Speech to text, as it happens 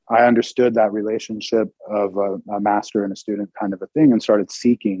I understood that relationship of a master and a student kind of a thing, and started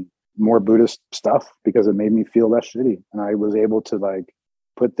seeking more Buddhist stuff because it made me feel less shitty. And I was able to like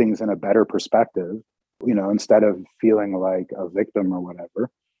put things in a better perspective, you know, instead of feeling like a victim or whatever,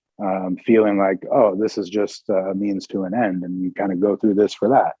 feeling like, oh, this is just a means to an end. And you kind of go through this for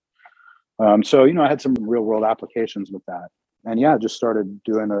that. So, you know, I had some real world applications with that. And yeah, just started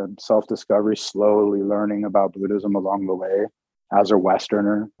doing a self-discovery, slowly learning about Buddhism along the way as a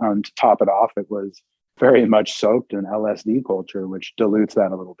Westerner. To top it off, it was very much soaked in LSD culture, which dilutes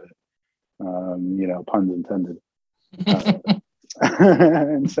that a little bit. You know, puns intended.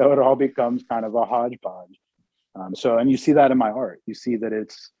 And so it all becomes kind of a hodgepodge. And you see that in my art. You see that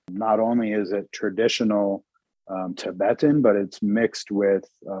it's not only is it traditional Tibetan, but it's mixed with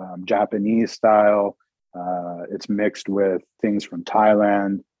Japanese style. It's mixed with things from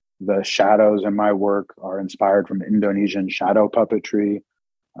Thailand. The shadows in my work are inspired from Indonesian shadow puppetry.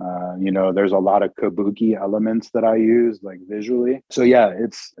 You know, there's a lot of kabuki elements that I use, like visually. So yeah,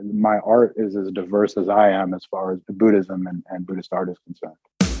 it's my art is as diverse as I am as far as Buddhism and Buddhist art is concerned.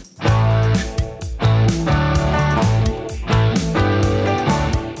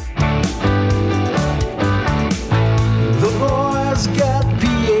 The boys got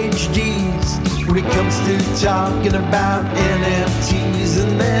PhDs when it comes to talking about NFTs,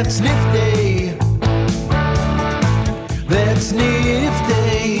 and that's nifty. That's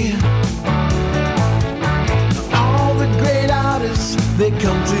nifty. All the great artists, they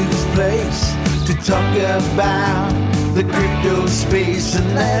come to this place to talk about the crypto space, and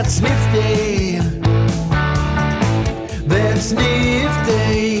that's nifty. That's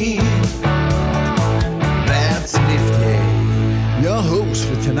nifty. That's nifty. Your hosts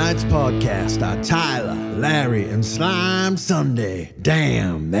for tonight's podcast are Tyler, Larry, and Slime Sunday.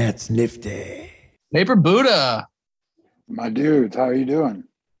 Damn, that's nifty. Paper Buddha. My dudes, how are you doing?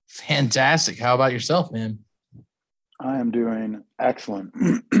 Fantastic. How about yourself, man? I am doing excellent.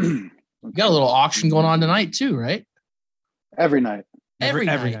 You got a little auction going on tonight too, right? Every night. Every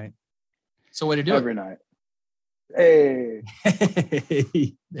night. So way to do every night. Hey.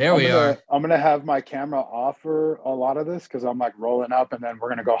 There we are. I'm gonna have my camera off for a lot of this because I'm like rolling up, and then we're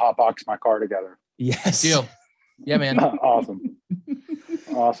gonna go hotbox my car together. Yes. Deal. Yeah, man. Awesome.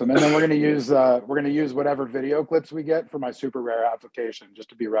 Awesome. And then we're gonna use whatever video clips we get for my super rare application just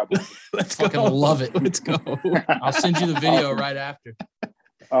to be rebel. Let's fucking love it. Let's go. I'll send you the video right after.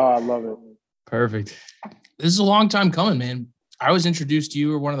 Oh, I love it. Perfect. This is a long time coming, man. I was introduced to you.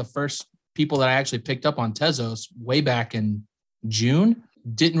 You were one of the first people that I actually picked up on Tezos way back in June.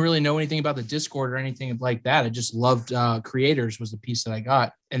 Didn't really know anything about the Discord or anything like that. I just loved creators was the piece that I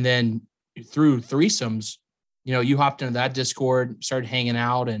got. And then through threesomes, you know, you hopped into that Discord, started hanging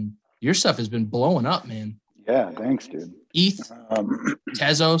out, and your stuff has been blowing up, man. Yeah, thanks, dude. ETH,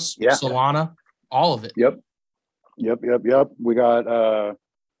 Tezos, Solana, all of it. Yep.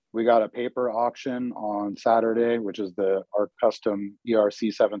 We got a paper auction on Saturday, which is our custom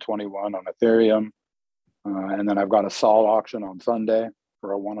ERC 721 on Ethereum. And then I've got a SOL auction on Sunday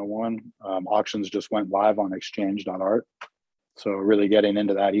for a 101. Auctions just went live on exchange.art. So really getting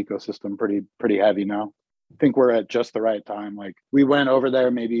into that ecosystem pretty heavy now. I think we're at just the right time. Like we went over there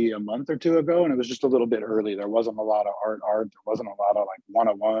maybe a month or two ago, and it was just a little bit early. There wasn't a lot of art. There wasn't a lot of like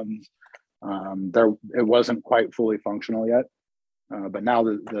one-on-ones. It wasn't quite fully functional yet. But now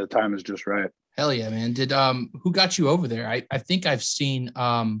the time is just right. Hell yeah, man. Did who got you over there? I think I've seen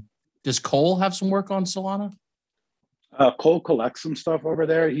does Cole have some work on Solana? Cole collects some stuff over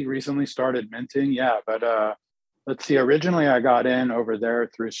there. He recently started minting, yeah. But let's see, originally I got in over there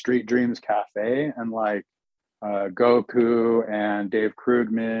through Street Dreams Cafe, and like Goku and Dave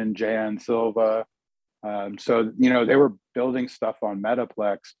Krugman, JN Silva. So, you know, they were building stuff on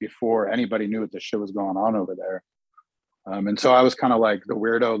Metaplex before anybody knew what this shit was going on over there. And so I was kind of like the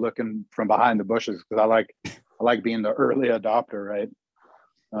weirdo looking from behind the bushes because I like being the early adopter, right?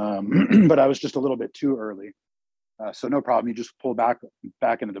 But I was just a little bit too early. So no problem. You just pull back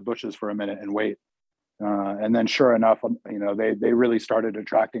into the bushes for a minute and wait. And then sure enough, you know, they really started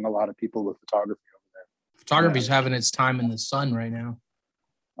attracting a lot of people with photography over there. Photography's having its time in the sun right now.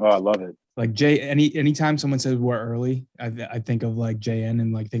 Oh, I love it. Like Jay, anytime someone says we're early, I think of like JN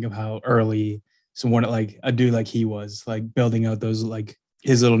and like think of how early someone like a dude like he was like building out those like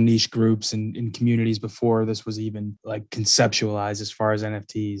his little niche groups and in communities before this was even like conceptualized as far as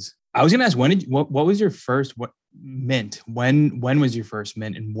NFTs. I was gonna ask what was your first mint? When was your first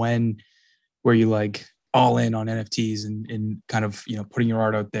mint, and when were you like all in on NFTs and kind of, you know, putting your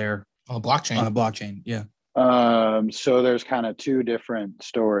art out there on a blockchain? Yeah. So there's kind of two different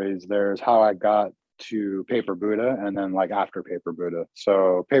stories. There's how I got to Paper Buddha, and then like after Paper Buddha.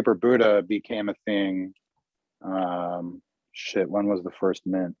 So Paper Buddha became a thing. When was the first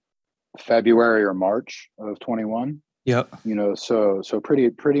mint? February or March of 21. Yep. You know, so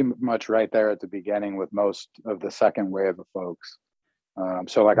pretty much right there at the beginning with most of the second wave of folks.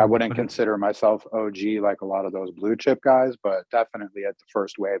 So like I wouldn't consider myself OG like a lot of those blue chip guys, but definitely at the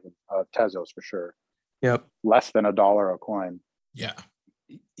first wave of Tezos for sure. Yep. Less than $1 a coin. Yeah.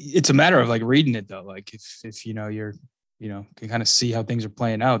 It's a matter of like reading it though. Like if you know you're can kind of see how things are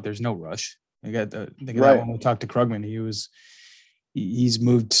playing out. There's no rush. I got the right. When we talked to Krugman, he's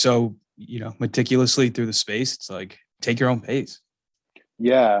moved so meticulously through the space. It's like take your own pace.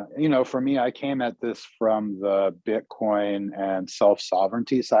 Yeah, for me, I came at this from the Bitcoin and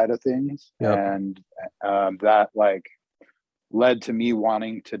self-sovereignty side of things. Yep. And that like led to me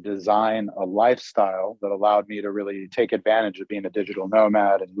wanting to design a lifestyle that allowed me to really take advantage of being a digital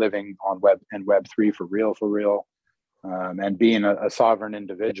nomad and living on Web3 for real, and being a sovereign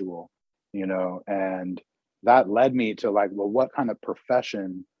individual, and that led me to like, well, what kind of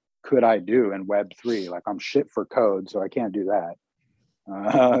profession could I do in Web3? Like I'm shit for code, so I can't do that.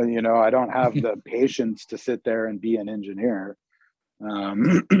 I don't have the patience to sit there and be an engineer.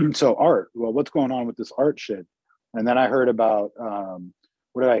 So art, well, what's going on with this art shit? And then I heard about,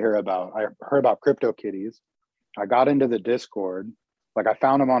 what did I hear about? I heard about CryptoKitties. I got into the Discord. Like I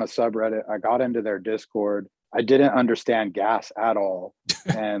found them on a subreddit. I got into their Discord. I didn't understand gas at all.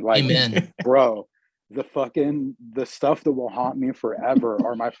 And like, bro, the stuff that will haunt me forever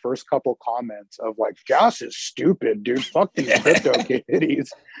are my first couple comments of like, gas is stupid, dude. Fuck these CryptoKitties.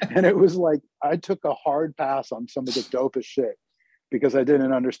 And it was like, I took a hard pass on some of the dopest shit because I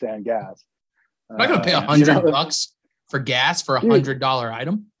didn't understand gas. I'm not gonna pay $100 for gas for $100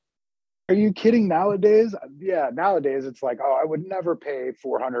 item. Are you kidding? Nowadays? Yeah, nowadays it's like, oh, I would never pay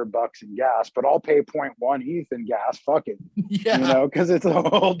 $400 in gas, but I'll pay 0.1 ETH in gas. Fuck it. Yeah. Because it's a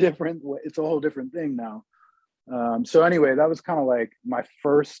whole different thing now. So anyway, that was kind of like my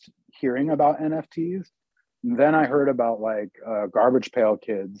first hearing about NFTs. And then I heard about like Garbage Pail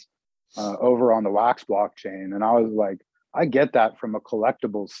Kids over on the Wax blockchain. And I was like, I get that from a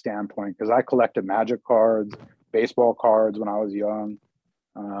collectibles standpoint because I collected Magic cards, baseball cards when I was young.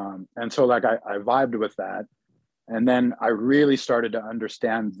 And so like I vibed with that. And then I really started to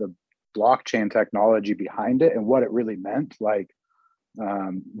understand the blockchain technology behind it and what it really meant, like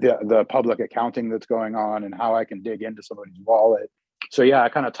the public accounting that's going on and how I can dig into somebody's wallet. So yeah, I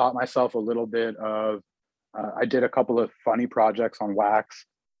kind of taught myself a little bit of, I did a couple of funny projects on Wax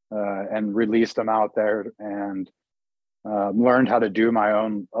and released them out there and learned how to do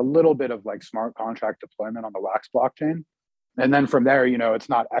a little bit of like smart contract deployment on the Wax blockchain. And then from there, it's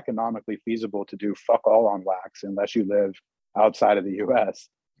not economically feasible to do fuck all on Wax unless you live outside of the US.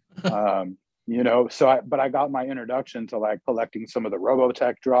 But I got my introduction to like collecting some of the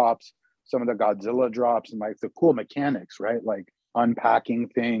Robotech drops, some of the Godzilla drops, and like the cool mechanics, right? Like unpacking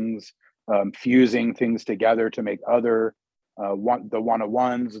things, fusing things together to make other the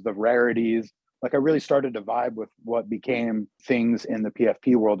one-of-ones, the rarities. Like I really started to vibe with what became things in the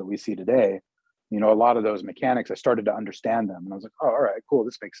PFP world that we see today. A lot of those mechanics, I started to understand them. And I was like, oh, all right, cool.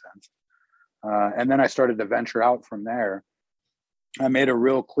 This makes sense. And then I started to venture out from there. I made a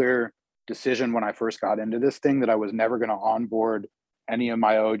real clear decision when I first got into this thing that I was never going to onboard any of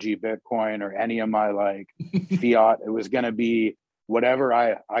my OG Bitcoin or any of my like fiat. It was going to be whatever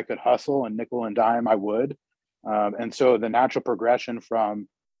I could hustle and nickel and dime, I would. And so the natural progression from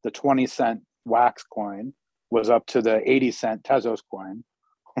the 20-cent Wax coin was up to the 80-cent Tezos coin.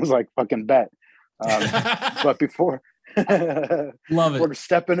 I was like, fucking bet. But before, love it. We're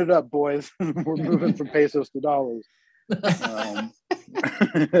stepping it up, boys. We're moving from pesos to dollars.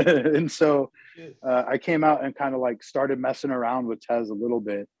 And so I came out and kind of like started messing around with Tez a little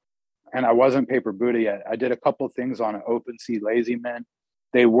bit. And I wasn't Paper Buddha yet. I did a couple things on an OpenSea Lazy Mint.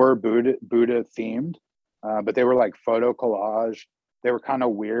 They were Buddha themed, but they were like photo collage. They were kind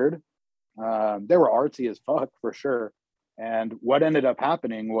of weird. They were artsy as fuck for sure. And what ended up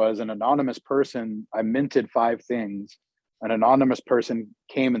happening was an anonymous person, I minted 5 things. An anonymous person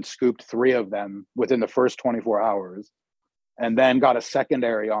came and scooped 3 of them within the first 24 hours and then got a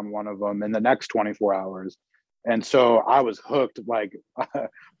secondary on one of them in the next 24 hours. And so I was hooked, like,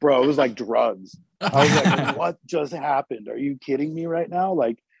 bro, it was like drugs. I was like, what just happened? Are you kidding me right now?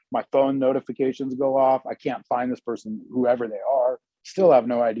 Like my phone notifications go off. I can't find this person, whoever they are. Still have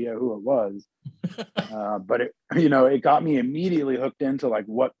no idea who it was. But it got me immediately hooked into like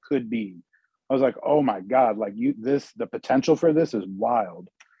what could be. I was like, oh my God, like the potential for this is wild.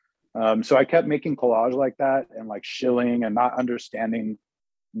 So I kept making collage like that and like shilling and not understanding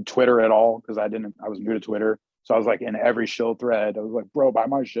Twitter at all because I was new to Twitter. So I was like in every shill thread. I was like, bro, buy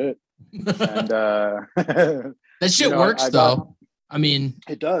my shit. And That shit works though. I mean,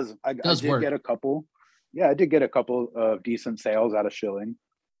 it does. I did work. get a couple. Yeah, I did get a couple of decent sales out of shilling,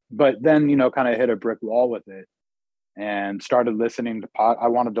 but then, kind of hit a brick wall with it and started listening to I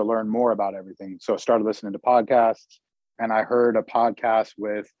wanted to learn more about everything. So I started listening to podcasts, and I heard a podcast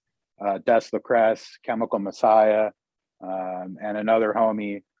with Des Lacresse, Chemical Messiah, and another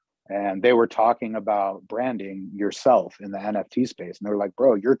homie. And they were talking about branding yourself in the NFT space. And they were like,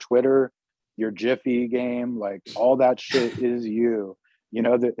 bro, your Twitter, your Jiffy game, like all that shit is you,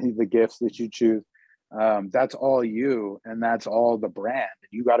 the gifts that you choose. That's all you, and that's all the brand.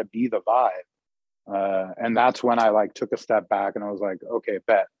 You got to be the vibe. And that's when I like took a step back and I was like, okay,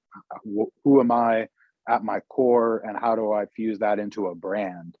 bet, who am I at my core, and how do I fuse that into a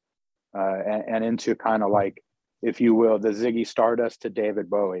brand, and into kind of like, if you will, the Ziggy Stardust to David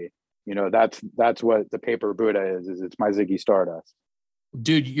Bowie. That's what the Paper Buddha is it's my Ziggy Stardust.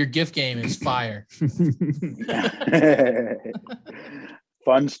 Dude, your gift game is fire.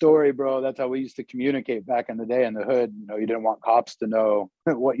 Fun story, bro. That's how we used to communicate back in the day in the hood. You didn't want cops to know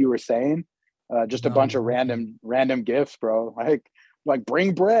what you were saying. Just a bunch of random gifts, bro. Like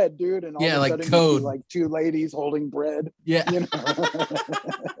bring bread, dude. And all of a sudden code. Like two ladies holding bread. Yeah.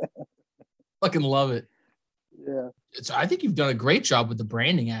 Fucking love it. Yeah. So I think you've done a great job with the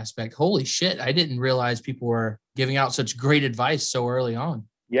branding aspect. Holy shit. I didn't realize people were giving out such great advice so early on.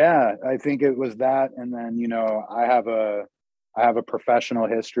 Yeah, I think it was that. And then, I have a professional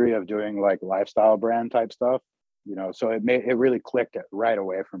history of doing like lifestyle brand type stuff, so it really clicked it right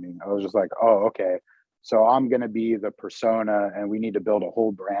away for me. I was just like, oh, okay. So I'm going to be the persona, and we need to build a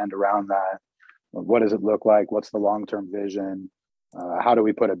whole brand around that. What does it look like? What's the long-term vision? How do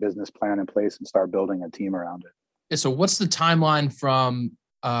we put a business plan in place and start building a team around it? Yeah, so what's the timeline from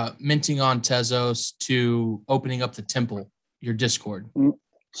minting on Tezos to opening up the temple, your Discord?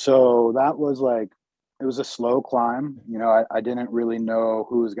 So that was it was a slow climb. I didn't really know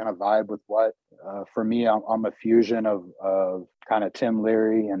who was going to vibe with what. For me, I'm a fusion of kind of Tim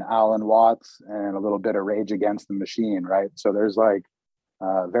Leary and Alan Watts and a little bit of Rage Against the Machine, right? So there's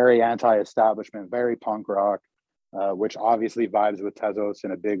very anti-establishment, very punk rock, which obviously vibes with Tezos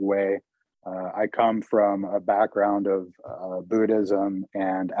in a big way. I come from a background of Buddhism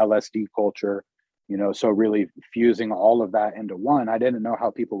and LSD culture, so really fusing all of that into one. I didn't know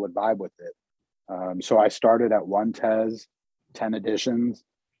how people would vibe with it. So I started at one Tez, 10 editions,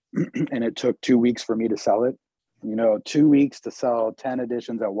 and it took 2 weeks for me to sell it. 2 weeks to sell 10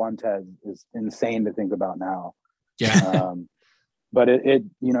 editions at one Tez is insane to think about now. Yeah. But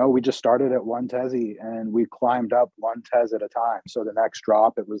we just started at one Tezzy, and we climbed up one Tez at a time. So the next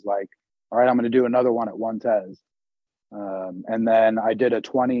drop, it was like, all right, I'm going to do another one at one Tez. And then I did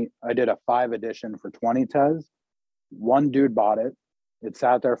a 5 edition for 20 Tez. One dude bought it. It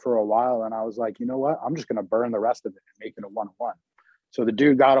sat there for a while, and I was like, you know what? I'm just going to burn the rest of it and make it a 101. So the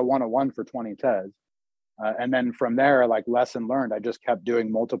dude got a 101 for 20 Tez. And then from there, lesson learned, I just kept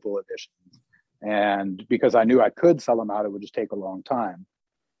doing multiple editions. And because I knew I could sell them out, it would just take a long time.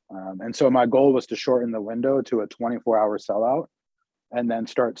 And so my goal was to shorten the window to a 24-hour sellout, and then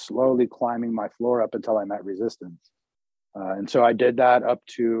start slowly climbing my floor up until I met resistance. And so I did that up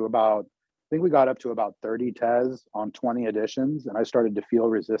to I think we got up to about 30 Tez on 20 editions, and I started to feel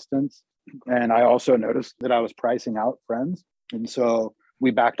resistance. And I also noticed that I was pricing out friends. And so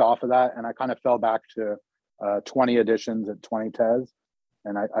we backed off of that, and I kind of fell back to 20 editions at 20 Tez.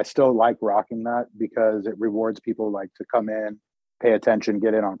 And I still like rocking that because it rewards people to come in, pay attention,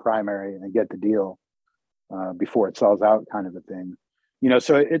 get in on primary, and get the deal before it sells out, kind of a thing.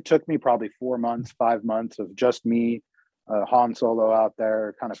 So it took me probably 4 months, 5 months of just me, Han Solo out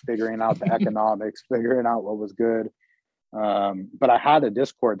there, kind of figuring out the economics, figuring out what was good. But I had a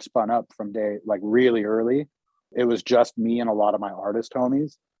Discord spun up from really early. It was just me and a lot of my artist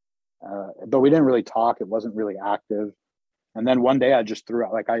homies. But we didn't really talk. It wasn't really active. And then one day I just threw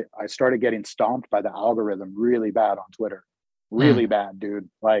out, I started getting stomped by the algorithm really bad on Twitter. Really bad, dude.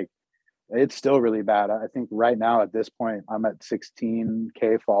 It's still really bad. I think right now at this point, I'm at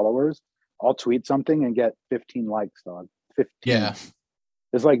 16K followers. I'll tweet something and get 15 likes, dog. 15. Yeah.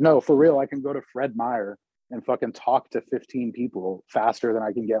 It's no, for real. I can go to Fred Meyer and fucking talk to 15 people faster than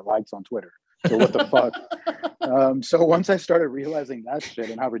I can get likes on Twitter. So what the fuck? So once I started realizing that shit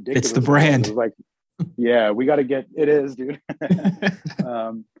and how ridiculous it's the brand. It was yeah, we got to get, it is, dude.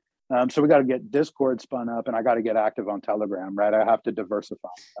 So we got to get Discord spun up, and I got to get active on Telegram, right? I have to diversify.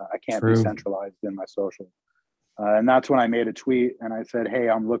 I can't be centralized in my social. And that's when I made a tweet and I said, hey,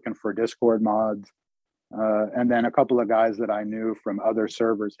 I'm looking for Discord mods. And then a couple of guys that I knew from other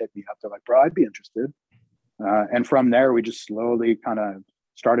servers hit me up. They're like, bro, I'd be interested. And from there, we just slowly kind of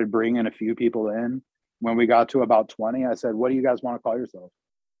started bringing a few people in. When we got to about 20, I said, what do you guys want to call yourself?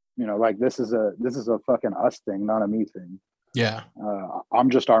 You know, like this is a fucking us thing, not a me thing. Yeah. I'm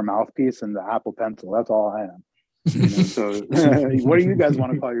just our mouthpiece and the Apple Pencil. That's all I am. You know, so what do you guys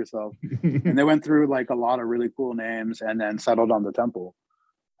want to call yourself? And they went through like a lot of really cool names and then settled on the Temple.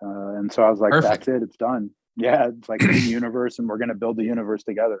 And so I was like, Perfect. that's it. It's done. Yeah. It's like the universe and we're going to build the universe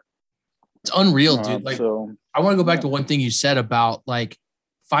together. It's unreal, dude. Like, so I want to go back to one thing you said about like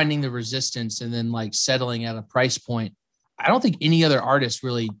finding the resistance and then like settling at a price point. I don't think any other artists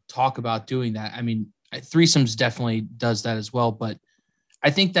really talk about doing that. I mean, Threesomes definitely does that as well, but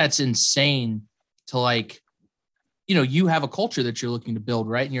I think that's insane to like, you know, you have a culture that you're looking to build,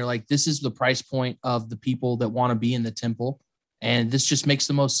 right? And you're like, this is the price point of the people that want to be in the temple. And this just makes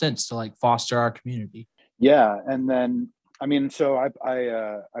the most sense to like foster our community. Yeah. And then, I mean, so I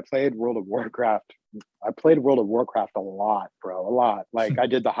played World of Warcraft. I played World of Warcraft a lot, bro, a lot. Like I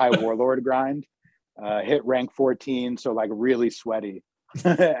did the high warlord grind, hit rank 14. So like really sweaty.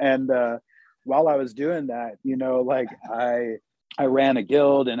 And while I was doing that, you know, like I ran a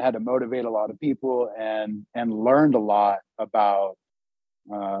guild and had to motivate a lot of people and learned a lot about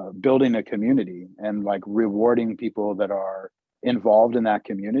building a community and like rewarding people that are involved in that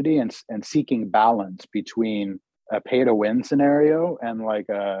community and seeking balance between a pay to win scenario and like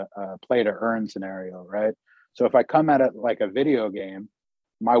a play to earn scenario, right? So if I come at it like a video game,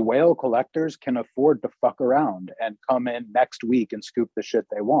 my whale collectors can afford to fuck around and come in next week and scoop the shit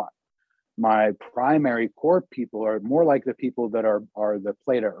they want. My primary core people are more like the people that are the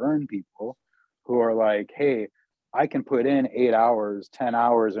play to earn people who are like, hey, I can put in 8 hours, 10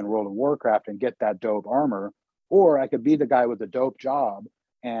 hours in World of Warcraft and get that dope armor, or I could be the guy with a dope job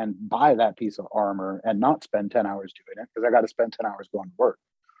and buy that piece of armor and not spend 10 hours doing it because I got to spend 10 hours going to work.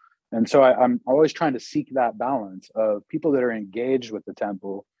 And so I'm always trying to seek that balance of people that are engaged with the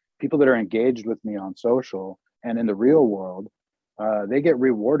temple, people that are engaged with me on social and in the real world. They get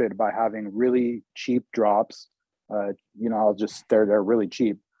rewarded by having really cheap drops. You know, they're really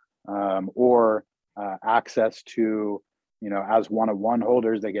cheap, or access to, you know, as one-of-one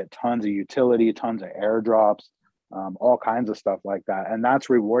holders, they get tons of utility, tons of airdrops, all kinds of stuff like that. And that's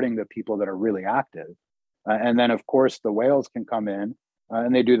rewarding the people that are really active. And then, of course, the whales can come in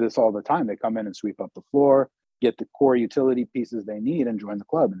and they do this all the time. They come in and sweep up the floor, get the core utility pieces they need and join the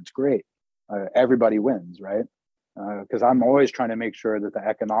club. And it's great. Everybody wins, right? Because I'm always trying to make sure that the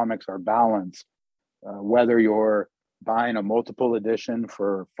economics are balanced, whether you're buying a multiple edition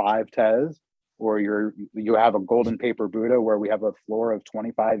for 5 TES or you have a golden paper Buddha where we have a floor of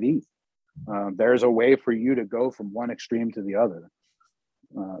 25 ETH. There's a way for you to go from one extreme to the other.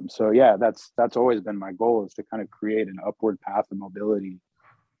 So yeah, that's always been my goal, is to kind of create an upward path of mobility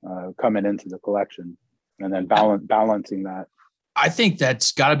coming into the collection and then balancing that. I think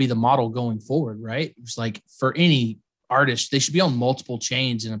that's got to be the model going forward, right? It's like for any artist, they should be on multiple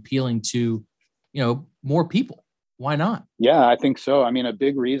chains and appealing to, you know, more people. Why not? Yeah, I think so. I mean, a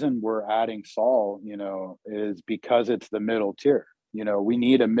big reason we're adding Sol, you know, is because it's the middle tier. You know, we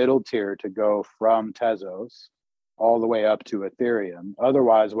need a middle tier to go from Tezos all the way up to Ethereum.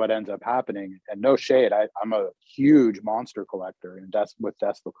 Otherwise, what ends up happening, and no shade, I'm a huge monster collector with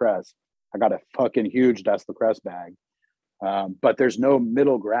Tesla Crest. I got a fucking huge Tesla Crest bag. But there's no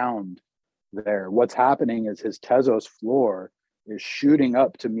middle ground there. What's happening is his Tezos floor is shooting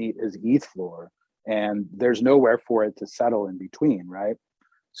up to meet his ETH floor, and there's nowhere for it to settle in between, right?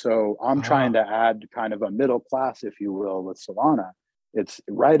 So I'm trying to add kind of a middle class, if you will, with Solana. It's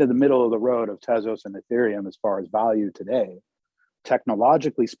right in the middle of the road of Tezos and Ethereum as far as value today.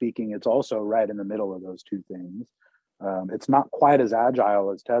 Technologically speaking, it's also right in the middle of those two things. It's not quite as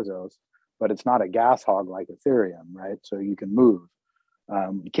agile as Tezos, but it's not a gas hog like Ethereum, right? So you can move.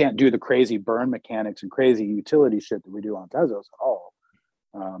 You can't do the crazy burn mechanics and crazy utility shit that we do on Tezos at all.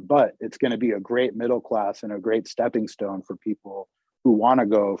 But it's going to be a great middle class and a great stepping stone for people who want to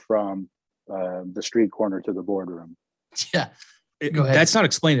go from the street corner to the boardroom. Yeah. Go ahead. That's not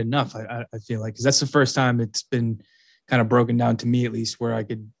explained enough, I feel like, because that's the first time it's been kind of broken down to me, at least, where I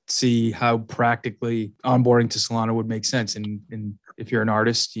could see how practically onboarding to Solana would make sense. And if you're an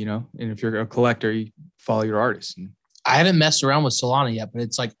artist, you know, and if you're a collector, you follow your artist. And I haven't messed around with Solana yet, but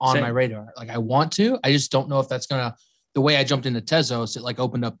it's like on my radar. Like I want to, I just don't know if that's going to, the way I jumped into Tezos, it like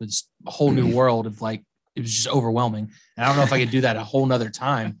opened up this whole new world of like, it was just overwhelming. And I don't know if I could do that a whole nother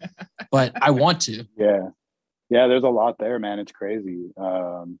time, but I want to. Yeah. Yeah, there's a lot there, man. It's crazy.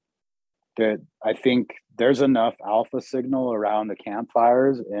 that I think there's enough alpha signal around the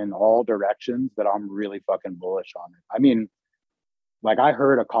campfires in all directions that I'm really fucking bullish on it. I mean, like I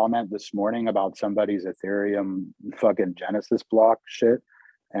heard a comment this morning about somebody's Ethereum fucking Genesis block shit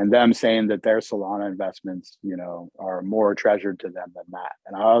and them saying that their Solana investments, you know, are more treasured to them than that.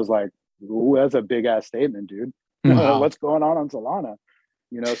 And I was like, ooh, that's a big ass statement, dude. Wow. What's going on Solana?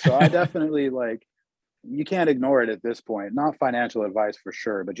 You know, so I definitely like, you can't ignore it at this point. Not financial advice for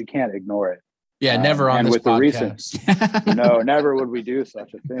sure, but you can't ignore it. Yeah, never on and this with podcast. The recent, no, never would we do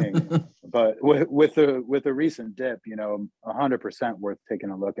such a thing. But with the recent dip, you know, 100% worth taking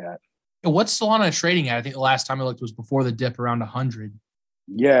a look at. What's Solana trading at? I think the last time I looked was before the dip, around 100.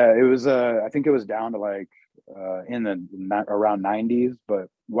 Yeah, it was. I think it was down to like around 90s. But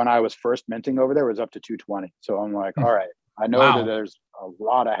when I was first minting over there, it was up to 220. So I'm like, all right, I know that there's a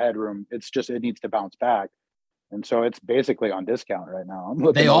lot of headroom. It's just it needs to bounce back. And so it's basically on discount right now.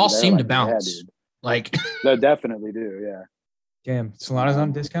 They all seem to bounce. Like they definitely do. Yeah. Damn, Solana's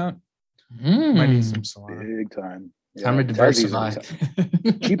on discount. Might need some Solana. Big time. Yeah. Time to diversify.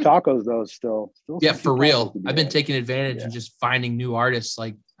 Cheap tacos though, still. Yeah, for real. I've been taking advantage and just finding new artists.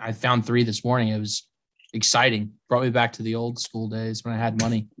 Like I found 3 this morning. It was exciting. Brought me back to the old school days when I had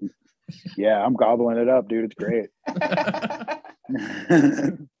money. Yeah, I'm gobbling it up, dude. It's great.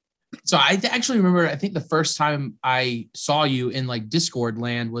 So I actually remember, I think the first time I saw you in like Discord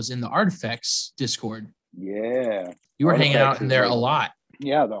land was in the Artifacts Discord. Yeah. You were hanging out in there a lot.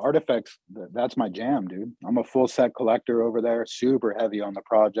 Yeah, the Artifacts, that's my jam, dude. I'm a full set collector over there, super heavy on the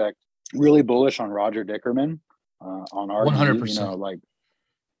project, really bullish on Roger Dickerman on RD. 100%. You know, like,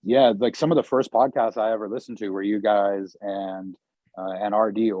 yeah, like some of the first podcasts I ever listened to were you guys and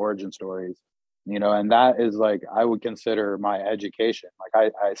RD Origin Stories. You know, and that is like, I would consider my education.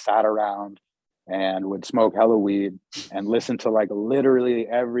 Like I sat around and would smoke hella weed and listen to like literally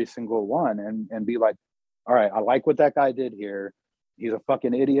every single one and be like, all right, I like what that guy did here. He's a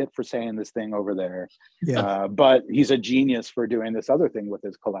fucking idiot for saying this thing over there. Yeah. But he's a genius for doing this other thing with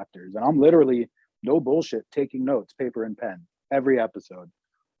his collectors. And I'm literally, no bullshit, taking notes, paper and pen, every episode.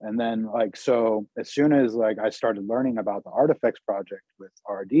 And then like, so as soon as like I started learning about the Artifacts project with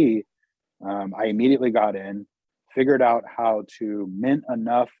RD, I immediately got in, figured out how to mint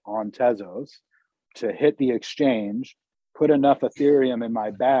enough on Tezos to hit the exchange, put enough Ethereum in my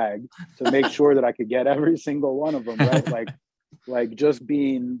bag to make sure that I could get every single one of them, right? Like just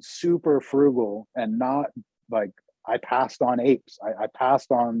being super frugal and not like, I passed on apes. I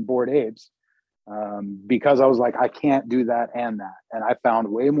passed on Bored Apes because I was like, I can't do that and that. And I found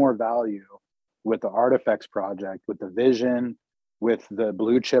way more value with the Artifacts project, with the vision, with the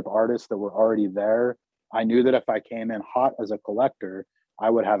blue chip artists that were already there. I knew that if I came in hot as a collector, I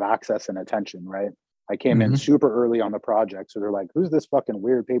would have access and attention, right? I came in super early on the project. So they're like, who's this fucking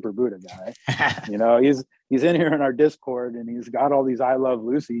weird Paper Buddha guy? You know, he's in here in our Discord and he's got all these I Love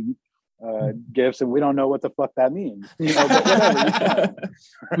Lucy gifts and we don't know what the fuck that means. You know, but whatever.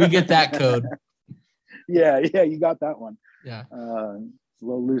 We get that code. Yeah, you got that one. Yeah.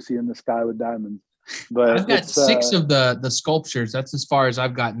 Little Lucy in the sky with diamonds. But I've got 6 of the sculptures. That's as far as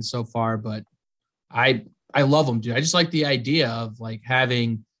I've gotten so far, but I love them, dude. I just like the idea of like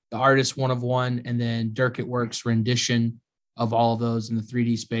having the artist one of one and then Dirk at Work's rendition of all of those in the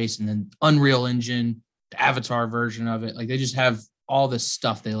 3D space and then Unreal Engine, the avatar version of it. Like they just have all this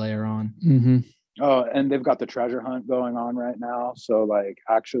stuff they layer on. Mm-hmm. Oh, and they've got the treasure hunt going on right now. So like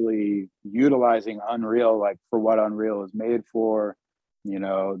actually utilizing Unreal, like for what Unreal is made for, you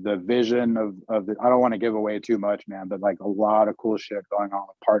know, the vision of the, I don't want to give away too much, man, but like a lot of cool shit going on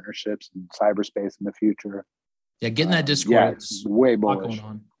with partnerships and cyberspace in the future. Yeah. Getting that Discord. Yeah, it's way bullish. Going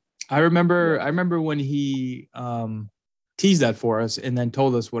on. I remember when he teased that for us and then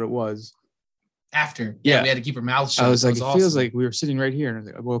told us what it was. After. Yeah. We had to keep our mouths shut. I was like, it awesome. feels like we were sitting right here. And I was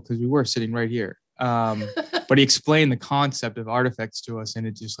like, well, because we were sitting right here. But he explained the concept of artifacts to us, and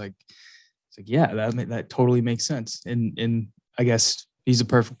it just like, it's like, yeah, that totally makes sense. And I guess he's the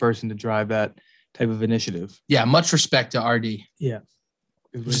perfect person to drive that type of initiative. Yeah, much respect to RD. Yeah.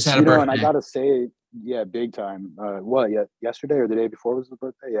 Just had a birthday. And I gotta say, yeah, big time. Yesterday or the day before was the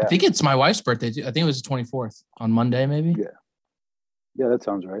birthday? Yeah. I think it's my wife's birthday too. I think it was the 24th on Monday, maybe. Yeah, that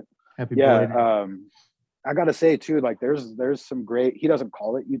sounds right. Happy birthday. I gotta say too, like there's some great, he doesn't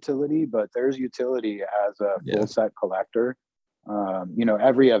call it utility, but there's utility as a full set collector. You know,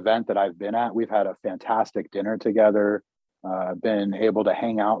 every event that I've been at, we've had a fantastic dinner together, been able to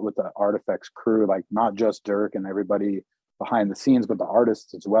hang out with the Artifacts crew, like not just Dirk and everybody behind the scenes, but the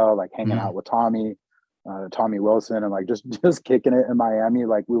artists as well, like hanging out with Tommy Wilson and like just kicking it in Miami.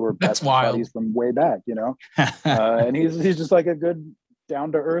 Like we were best buddies from way back, you know? And he's just like a good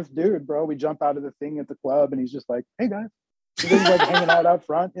down to earth dude, bro. We jump out of the thing at the club and he's just like, hey guys. He's like hanging out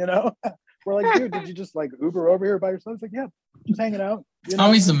front, you know? We're like, dude, did you just like Uber over here by yourself? He's like, yeah, just hanging out.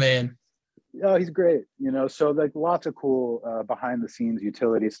 Tommy's the man. Oh, he's great. You know, so like lots of cool behind the scenes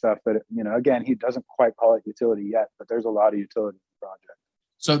utility stuff. But, you know, again, he doesn't quite call it utility yet, but there's a lot of utility in the project.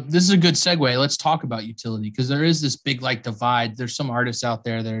 So this is a good segue. Let's talk about utility because there is this big like divide. There's some artists out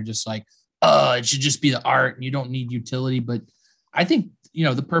there that are just like, it should just be the art and you don't need utility. But I think, you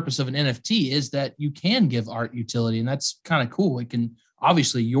know, the purpose of an NFT is that you can give art utility, and that's kind of cool. It can,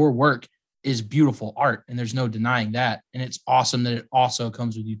 obviously your work is beautiful art and there's no denying that. And it's awesome that it also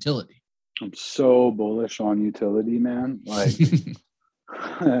comes with utility. I'm so bullish on utility, man. Like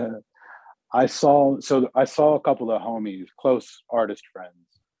I saw a couple of homies, close artist friends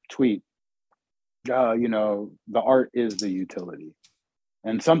tweet, you know, the art is the utility.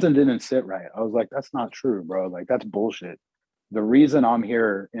 And something didn't sit right. I was like, that's not true, bro. Like that's bullshit. The reason I'm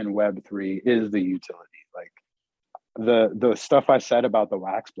here in Web3 is the utility. Like the stuff I said about the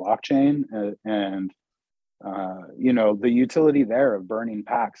Wax blockchain and you know, the utility there of burning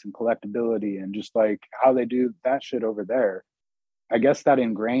packs and collectability and just like how they do that shit over there. I guess that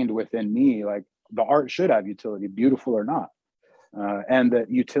ingrained within me, like the art should have utility, beautiful or not. And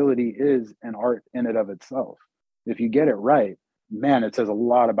that utility is an art in and of itself. If you get it right, man, it says a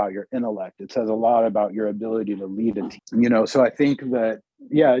lot about your intellect. It says a lot about your ability to lead a team, you know? So I think that,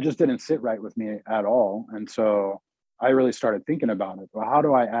 yeah, it just didn't sit right with me at all. And so I really started thinking about it. Well, how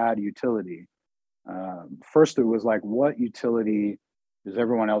do I add utility? First, it was like, what utility is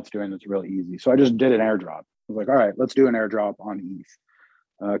everyone else doing that's really easy? So I just did an airdrop. I was like, all right, let's do an airdrop on ETH.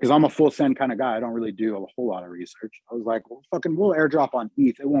 Because I'm a full send kind of guy. I don't really do a whole lot of research. I was like, well, we'll airdrop on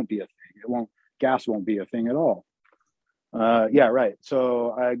ETH. It won't be a thing. Gas won't be a thing at all. Yeah, right.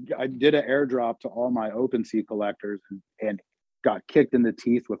 So I did an airdrop to all my OpenSea collectors and got kicked in the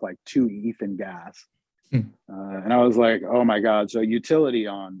teeth with like 2 ETH in gas. And I was like, oh my God. So utility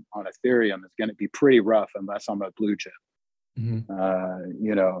on Ethereum is going to be pretty rough unless I'm a blue chip. Mm-hmm.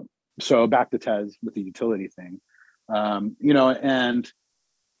 You know, so back to Tez with the utility thing, you know, and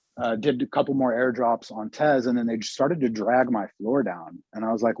did a couple more airdrops on Tez, and then they just started to drag my floor down. And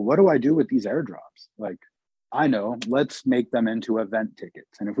I was like, what do I do with these airdrops? Like, I know, let's make them into event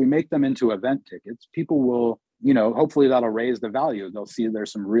tickets. And if we make them into event tickets, people will, you know, hopefully that'll raise the value. They'll see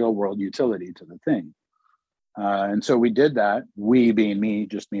there's some real world utility to the thing. And so we did that, we being me,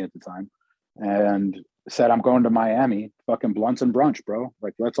 just me at the time, and said, I'm going to Miami, fucking blunts and brunch, bro.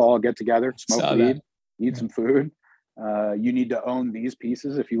 Like, let's all get together, smoke weed, eat some food. You need to own these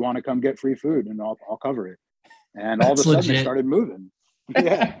pieces if you want to come get free food, and I'll cover it. And all of a sudden they started moving.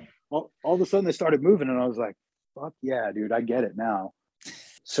 Yeah. All of a sudden they started moving, and I was like, fuck yeah, dude, I get it now.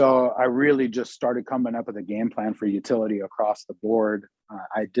 So I really just started coming up with a game plan for utility across the board.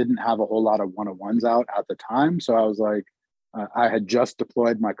 I didn't have a whole lot of one-on-ones out at the time. So I was like, I had just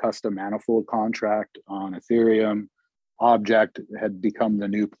deployed my custom manifold contract on Ethereum. Object had become the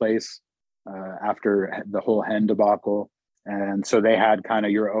new place after the whole hen debacle. And so they had kind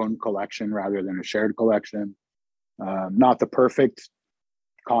of your own collection rather than a shared collection. Not the perfect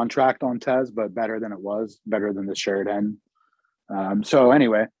contract on Tez, but better than it was, better than the shared hen. So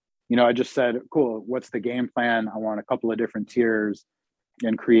anyway, you know, I just said, cool, what's the game plan? I want a couple of different tiers,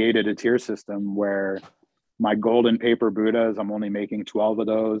 and created a tier system where my golden paper Buddhas, I'm only making 12 of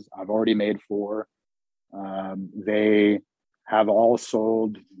those. I've already made 4. They have all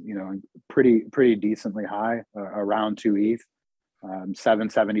sold, you know, pretty decently high, around 2 ETH,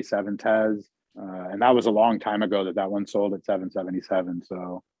 777 Tez. And that was a long time ago that one sold at 777.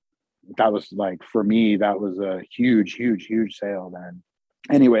 So that was like, for me, that was a huge sale then.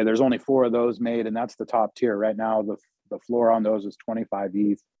 Anyway, there's only 4 of those made, and that's the top tier right now. The floor on those is 25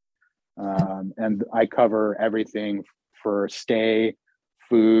 ETH. And I cover everything for stay,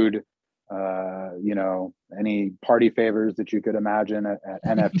 food, you know, any party favors that you could imagine at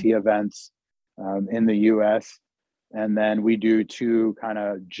NFT events in the US. And then we do 2 kind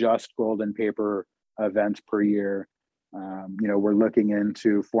of just golden paper events per year. You know, we're looking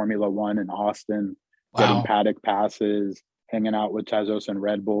into Formula One in Austin, getting paddock passes, hanging out with Tezos and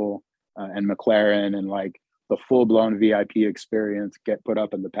Red Bull and McLaren, and like the full-blown VIP experience, get put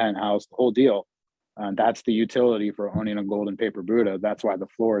up in the penthouse, the whole deal. That's the utility for owning a golden paper Buddha. That's why the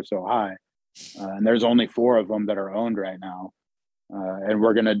floor is so high. And there's only 4 of them that are owned right now. And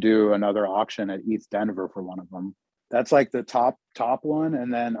we're going to do another auction at ETH Denver for one of them. That's like the top one.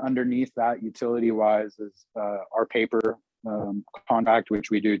 And then underneath that, utility wise, is our paper contract,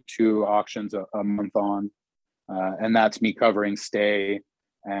 which we do 2 auctions a month on. And that's me covering stay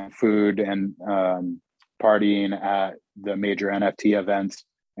and food and partying at the major NFT events,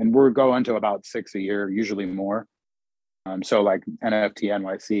 and we're going to about 6 a year, usually more. So like NFT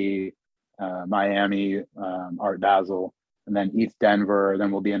NYC, Miami, Art Basel, and then ETH Denver.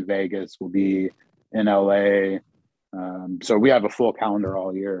 Then we'll be in Vegas. We'll be in LA. So we have a full calendar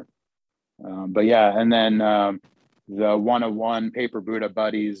all year. But yeah, and then the 101 Paper Buddha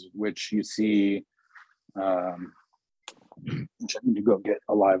Buddies, which you see. I need to go get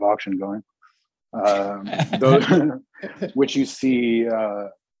a live auction going. Those, which you see,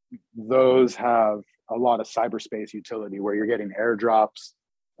 those have a lot of cyberspace utility where you're getting airdrops,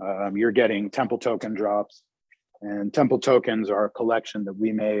 you're getting temple token drops, and temple tokens are a collection that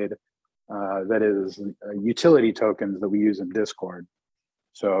we made that is utility tokens that we use in Discord.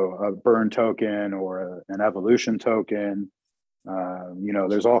 So a burn token or an evolution token.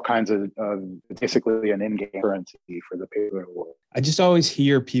 There's all kinds of basically an in-game currency for the paper world. I just always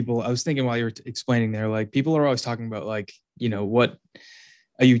hear people, I was thinking while you were explaining there, like people are always talking about like, what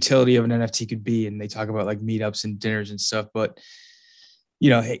a utility of an NFT could be. And they talk about like meetups and dinners and stuff. But,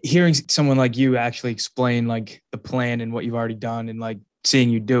 hearing someone like you actually explain like the plan and what you've already done and like seeing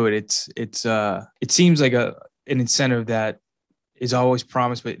you do it, it seems like an incentive that is always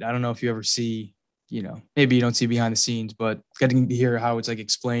promised, but I don't know if you ever see, maybe you don't see behind the scenes, but getting to hear how it's like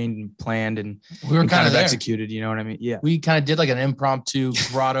explained and planned and we were kind of executed, you know what I mean? Yeah. We kind of did like an impromptu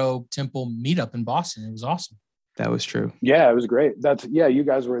grotto temple meetup in Boston. It was awesome. That was true. Yeah, it was great. You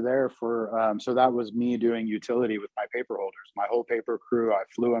guys were there for, so that was me doing utility with my paper holders, my whole paper crew. I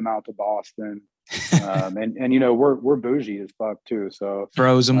flew them out to Boston. We're bougie as fuck too. So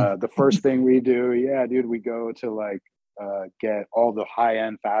froze them. The first thing we do, we go to like, get all the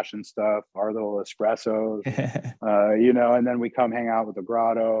high-end fashion stuff, our little espressos, and then we come hang out with the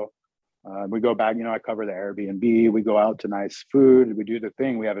grotto. We go back, I cover the Airbnb, we go out to nice food, we do the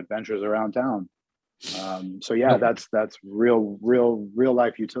thing, we have adventures around town. That's real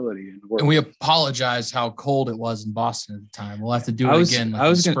life utility. And we apologize how cold it was in Boston at the time. We'll have to do it again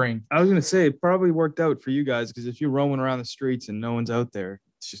in spring. I was going to say, it probably worked out for you guys, because if you're roaming around the streets and no one's out there,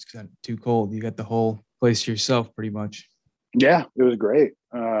 it's just kind of too cold. You got the whole place to yourself pretty much. Yeah, it was great.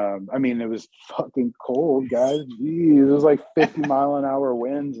 It was fucking cold, guys. Jeez, it was like 50 mile an hour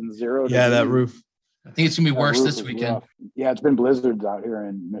winds and 0 degrees. Yeah, that roof. I think it's gonna be worse this weekend. Rough. Yeah, it's been blizzards out here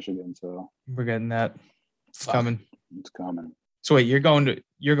in Michigan, so we're getting that. It's coming. It's coming. So wait, you're going to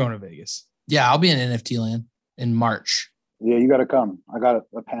Vegas? Yeah, I'll be in NFT land in March. Yeah, you got to come. I got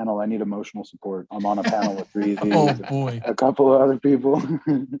a panel. I need emotional support. I'm on a panel with 3 Oh boy, a couple of other people.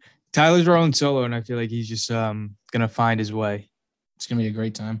 Tyler's rolling solo, and I feel like he's just gonna find his way. It's gonna be a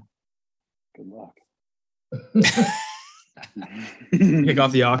great time. Good luck. Kick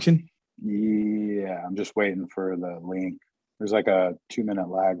off the auction. Yeah, I'm just waiting for the link. There's like a 2-minute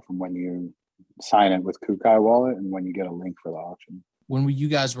lag from when you sign it with Kukai Wallet and when you get a link for the auction. When you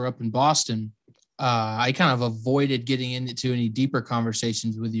guys were up in Boston, I kind of avoided getting into any deeper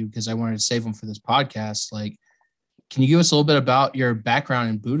conversations with you because I wanted to save them for this podcast. Like, can you give us a little bit about your background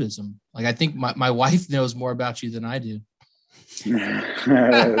in Buddhism? Like, I think my wife knows more about you than I do.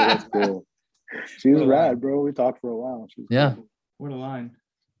 That's cool. She's rad, bro. We talked for a while. Yeah. Cool. What a line.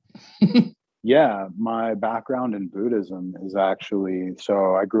 Yeah, my background in Buddhism is actually,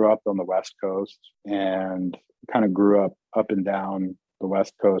 so I grew up on the West Coast and kind of grew up and down the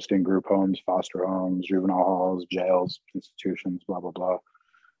West Coast in group homes, foster homes, juvenile halls, jails, institutions, blah, blah, blah.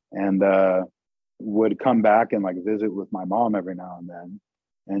 And would come back and like visit with my mom every now and then.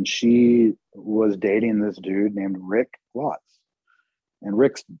 And she was dating this dude named Rick Watts. And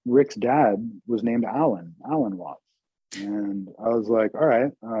Rick's dad was named Alan Watts. And I was like, all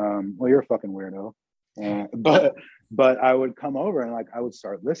right, well, you're a fucking weirdo. But I would come over and like I would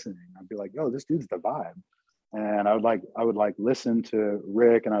start listening. I'd be like, yo, this dude's the vibe. And I would listen to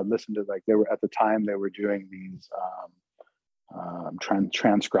Rick, and I would listen to like, they were at the time they were doing these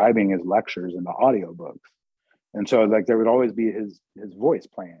transcribing his lectures into audiobooks. And so like there would always be his voice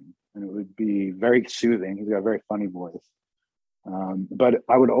playing, and it would be very soothing. He's got a very funny voice. But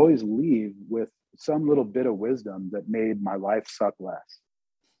I would always leave with some little bit of wisdom that made my life suck less.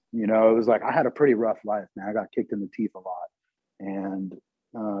 It was like, I had a pretty rough life, man. I got kicked in the teeth a lot. And,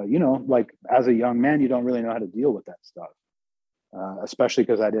 like as a young man, you don't really know how to deal with that stuff, especially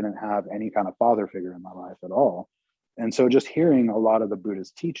because I didn't have any kind of father figure in my life at all. And so just hearing a lot of the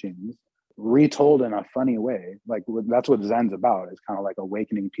Buddhist teachings retold in a funny way, like that's what Zen's about. It's kind of like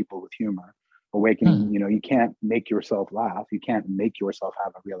awakening people with humor, awakening, you can't make yourself laugh. You can't make yourself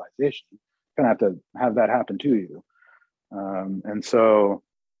have a realization. You kind of have to have that happen to you. And so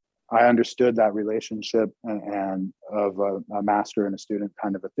I understood that relationship and of a master and a student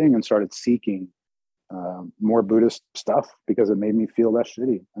kind of a thing, and started seeking more Buddhist stuff because it made me feel less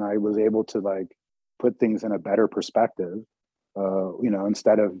shitty. And I was able to like put things in a better perspective,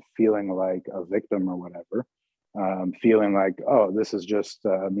 instead of feeling like a victim or whatever, feeling like, oh, this is just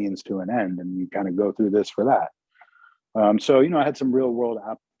a means to an end. And you kind of go through this for that. So I had some real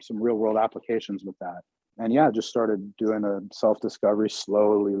world applications with that. And yeah, just started doing a self-discovery,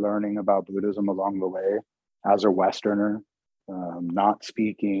 slowly learning about Buddhism along the way as a Westerner, not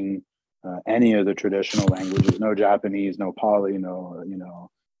speaking any of the traditional languages, no Japanese, no Pali,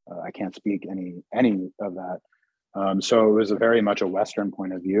 I can't speak any of that. So it was very much a Western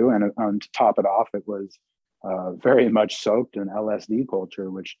point of view. And to top it off, it was very much soaked in LSD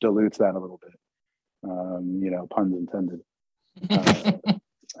culture, which dilutes that a little bit. Puns intended.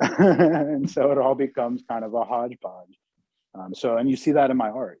 And so it all becomes kind of a hodgepodge. And you see that in my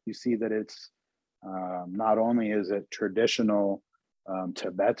art. You see that it's not only is it traditional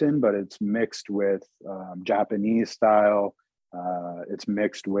Tibetan, but it's mixed with Japanese style. It's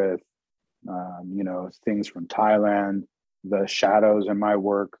mixed with things from Thailand. The shadows in my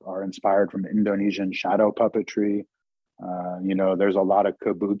work are inspired from Indonesian shadow puppetry. There's a lot of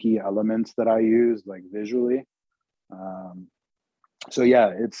kabuki elements that I use, like visually. So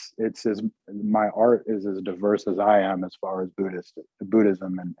yeah, it's as my art is as diverse as I am as far as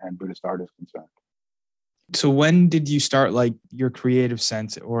Buddhism and Buddhist art is concerned. So when did you start like your creative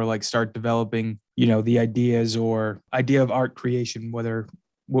sense, or like start developing, the ideas or idea of art creation,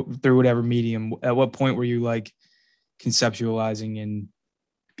 through whatever medium? At what point were you like conceptualizing and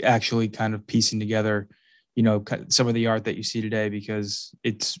actually kind of piecing together, some of the art that you see today? Because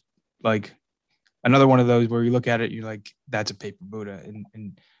it's like another one of those where you look at it, you're like, that's a paper Buddha,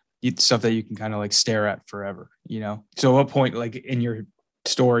 and it's stuff that you can kind of like stare at forever, So at what point, like in your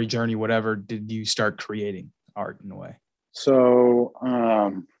story, journey, whatever, did you start creating art in a way? So,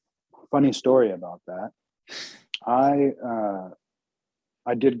 funny story about that. I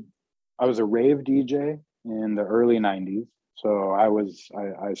was a rave DJ in the early 90s. So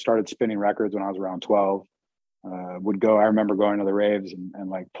I started spinning records when I was around 12. I remember going to the raves and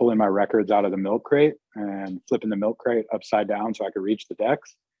like pulling my records out of the milk crate and flipping the milk crate upside down so I could reach the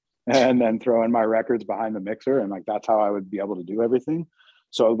decks, and then throwing my records behind the mixer. And like, that's how I would be able to do everything.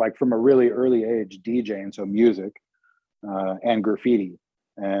 So like from a really early age, DJing, so music and graffiti,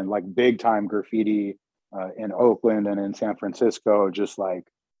 and like big time graffiti in Oakland and in San Francisco, just like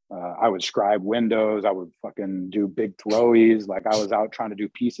I would scribe windows. I would fucking do big throwies. Like I was out trying to do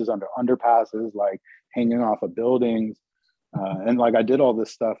pieces under underpasses, like hanging off of buildings. And like I did all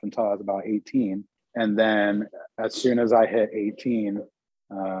this stuff until I was about 18. And then as soon as I hit 18,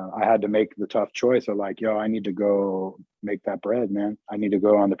 I had to make the tough choice of like, I need to go make that bread, man. I need to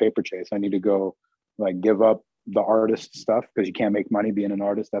go on the paper chase. I need to go like give up the artist stuff because you can't make money being an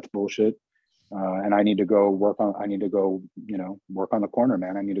artist. That's bullshit. And I need to go work on the corner,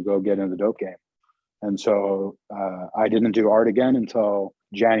 man. I need to go get into the dope game. And so I didn't do art again until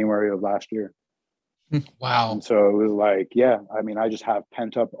January of last year. Wow. And so it was like, I just have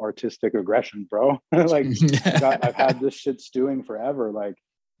pent up artistic aggression, bro. Like I've had this shit stewing forever. Like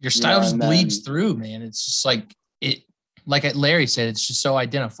your style just bleeds through, man. It's just like like Larry said, it's just so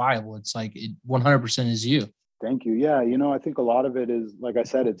identifiable. It's like it 100% is you. Thank you. Yeah. I think a lot of it is, like I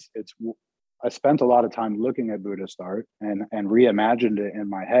said, I spent a lot of time looking at Buddhist art and reimagined it in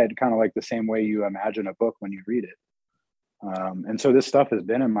my head, kind of like the same way you imagine a book when you read it. And so this stuff has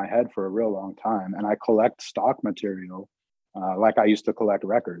been in my head for a real long time, and I collect stock material like I used to collect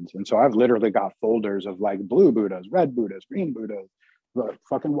records. And so I've literally got folders of like blue Buddhas, red Buddhas, green Buddhas,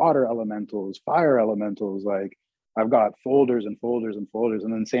 fucking water elementals, fire elementals. Like I've got folders and folders and folders.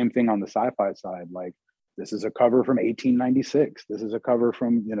 And then same thing on the sci-fi side. Like this is a cover from 1896. This is a cover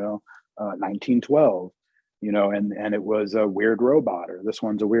from, 1912, and it was a weird robot, or this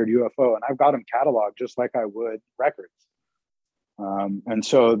one's a weird UFO. And I've got them cataloged just like I would records. And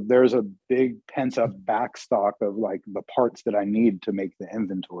so there's a big pent up back stock of like the parts that I need to make the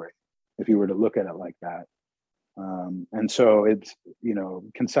inventory, if you were to look at it like that. And so it's,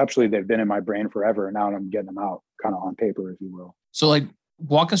 conceptually they've been in my brain forever, and now I'm getting them out kind of on paper, if you will. So like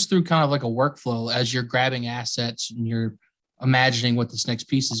walk us through kind of like a workflow as you're grabbing assets and you're imagining what this next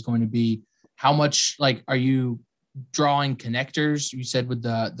piece is going to be. How much like are you drawing connectors, you said, with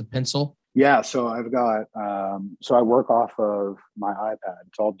the pencil? Yeah, so I've got, so I work off of my iPad.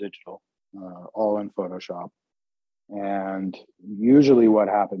 It's all digital, all in Photoshop. And usually what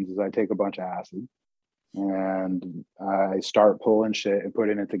happens is I take a bunch of acid and I start pulling shit and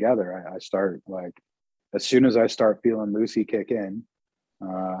putting it together. I start like, as soon as I start feeling Lucy kick in,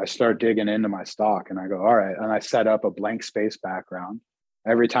 I start digging into my stock and I go, all right. And I set up a blank space background.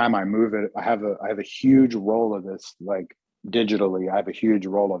 every time I move it, I have a huge roll of this, like digitally, I have a huge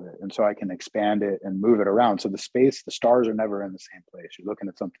roll of it. And so I can expand it and move it around. So the stars are never in the same place. You're looking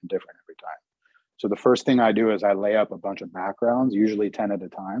at something different every time. So the first thing I do is I lay up a bunch of backgrounds, usually 10 at a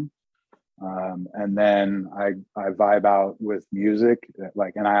time. And then I vibe out with music,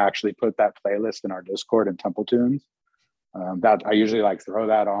 like, and I actually put that playlist in our Discord in Temple Tunes. That I usually like throw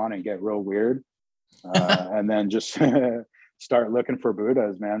that on and get real weird. And then just start looking for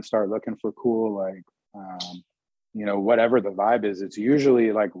Buddhas, man. Start looking for cool, like, whatever the vibe is. It's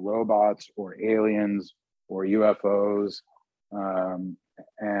usually like robots or aliens or UFOs.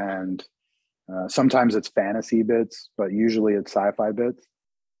 And sometimes it's fantasy bits, but usually it's sci-fi bits.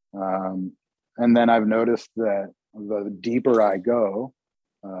 And then I've noticed that the deeper I go,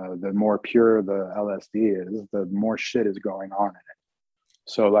 the more pure the LSD is, the more shit is going on in it.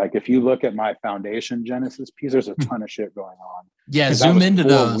 So like, if you look at my foundation Genesis piece, there's a ton of shit going on. Yeah. Zoom into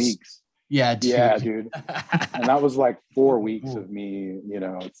those. Weeks. Yeah, dude. Yeah, dude. And that was like 4 weeks of me,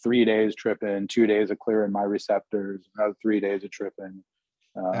 3 days tripping, 2 days of clearing my receptors, another 3 days of tripping.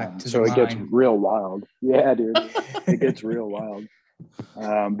 So it gets real wild. Yeah, dude. It gets real wild.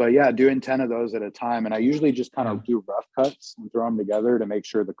 But yeah, doing 10 of those at a time. And I usually just kind of do rough cuts and throw them together to make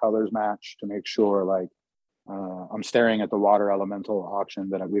sure the colors match, to make sure like I'm staring at the water elemental auction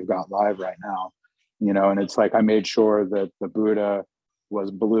that we've got live right now, and it's like I made sure that the Buddha was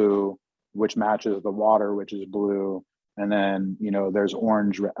blue, which matches the water, which is blue. And then, there's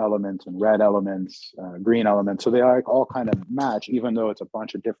orange elements and red elements, green elements. So they like all kind of match, even though it's a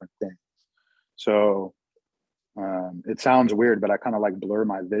bunch of different things. So it sounds weird, but I kind of like blur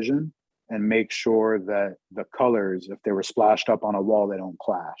my vision and make sure that the colors, if they were splashed up on a wall, they don't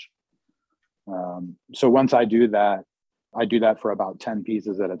clash. So once I do that for about 10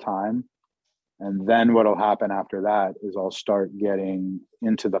 pieces at a time. And then what'll happen after that is I'll start getting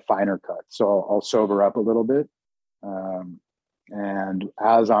into the finer cuts. So I'll sober up a little bit. And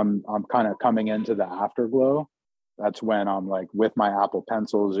as I'm kind of coming into the afterglow, that's when I'm like with my Apple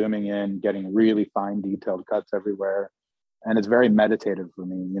Pencil, zooming in, getting really fine detailed cuts everywhere. And it's very meditative for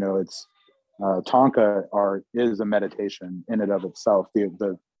me. It's Thangka art is a meditation in and of itself.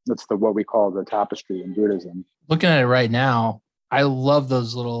 That's what we call the tapestry in Buddhism. Looking at it right now, I love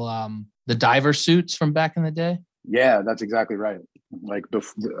those little the diver suits from back in the day. Yeah, that's exactly right. Like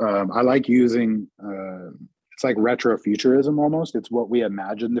I like using it's like retrofuturism almost. It's what we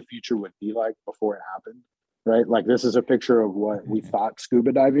imagined the future would be like before it happened, right? Like this is a picture of what we thought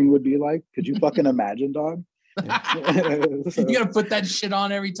scuba diving would be like. Could you fucking imagine, dog? You gotta put that shit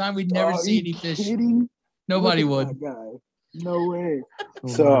on every time. We'd never see any fish. Kidding? Nobody would. No way.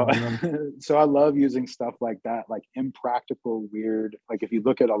 So I love using stuff like that, like impractical, weird. Like if you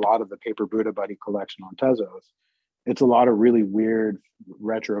look at a lot of the Paper Buddha Buddy collection on Tezos, it's a lot of really weird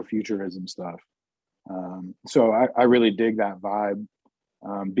retrofuturism stuff. So I really dig that vibe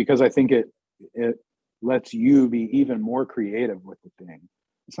because I think it lets you be even more creative with the thing.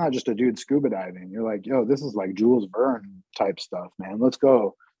 It's not just a dude scuba diving. You're like, yo, this is like Jules Verne type stuff, man. Let's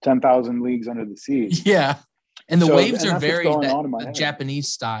go 10,000 leagues under the sea. Yeah. And the waves are very Japanese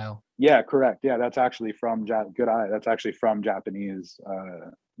style. Yeah, correct. Yeah, that's actually from good eye. That's actually from Japanese,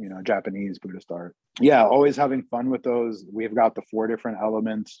 Japanese Buddhist art. Yeah, always having fun with those. We've got the 4 different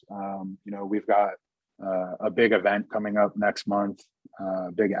elements. We've got a big event coming up next month,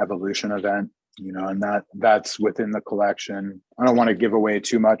 big evolution event. And that's within the collection. I don't want to give away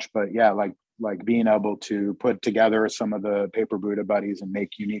too much, but yeah, like being able to put together some of the Paper Buddha buddies and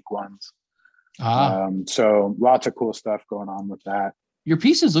make unique ones. So lots of cool stuff going on with that. Your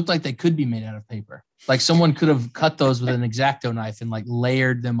pieces look like they could be made out of paper. Like someone could have cut those with an X-Acto knife and like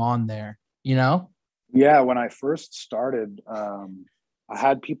layered them on there, Yeah, when I first started, I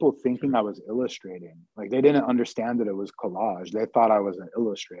had people thinking I was illustrating. Like they didn't understand that it was collage. They thought I was an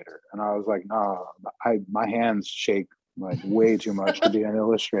illustrator. And I was like, no, my hands shake like way too much to be an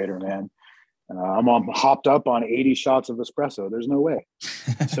illustrator, man. I'm hopped up on 80 shots of espresso. There's no way.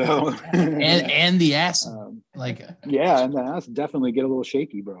 So and the ass, and the ass definitely get a little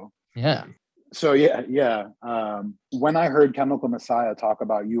shaky, bro. Yeah. So yeah. When I heard Chemical Messiah talk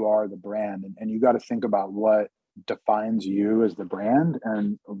about you are the brand, and you got to think about what defines you as the brand,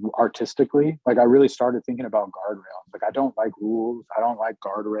 and artistically, like I really started thinking about guardrails. Like I don't like rules. I don't like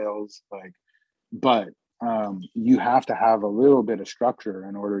guardrails. But you have to have a little bit of structure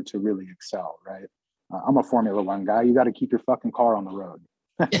in order to really excel, right? I'm a Formula One guy. You got to keep your fucking car on the road.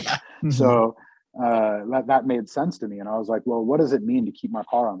 Yeah. So that made sense to me. And I was like, well, what does it mean to keep my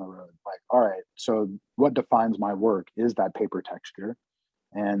car on the road? Like, all right, so what defines my work is that paper texture.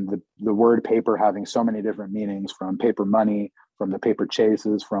 And the word paper having so many different meanings, from paper money, from the paper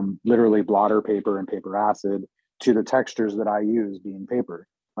chases, from literally blotter paper and paper acid to the textures that I use being paper,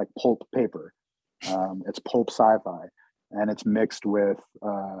 like pulp paper. It's pulp sci-fi, and it's mixed with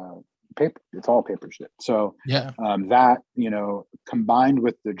paper. It's all paper shit. So Yeah. that, combined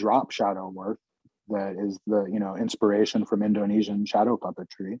with the drop shadow work that is the, inspiration from Indonesian shadow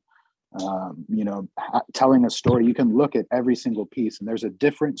puppetry, telling a story. You can look at every single piece and there's a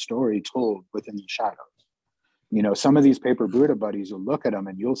different story told within the shadows. Some of these paper Buddha buddies, you'll look at them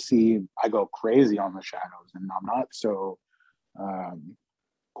and you'll see I go crazy on the shadows, and I'm not so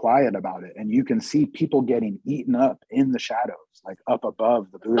quiet about it. And you can see people getting eaten up in the shadows, like up above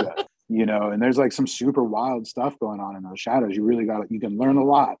the Buddha, and there's like some super wild stuff going on in those shadows. You really you can learn a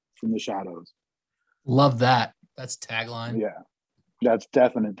lot from the shadows. Love that. That's tagline. Yeah, that's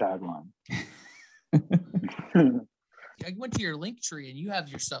definite tagline. I went to your link tree and you have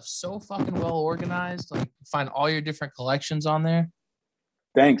your stuff so fucking well organized. Like, find all your different collections on there.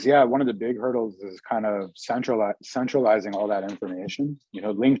 Thanks. Yeah, one of the big hurdles is kind of centralizing all that information.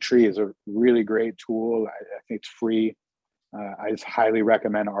 Linktree is a really great tool. I think it's free. I just highly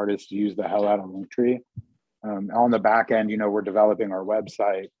recommend artists use the hell out of Linktree. On the back end, we're developing our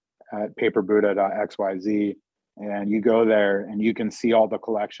website at paperbuddha.xyz, and you go there and you can see all the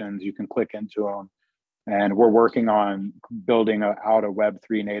collections. You can click into them, and we're working on building out a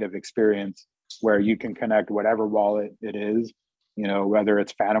Web3 native experience where you can connect whatever wallet it is. Whether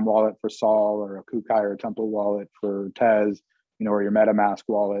it's Phantom Wallet for Sol, or a Kukai or Temple Wallet for Tez, or your MetaMask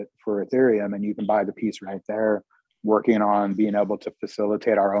wallet for Ethereum, and you can buy the piece right there. Working on being able to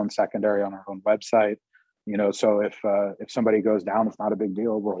facilitate our own secondary on our own website. So if somebody goes down, it's not a big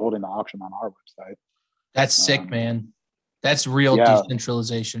deal. We're holding the auction on our website. That's sick, man. That's real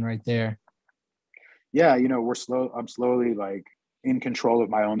decentralization right there. Yeah, I'm slowly like in control of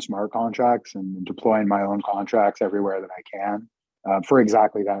my own smart contracts and deploying my own contracts everywhere that I can. For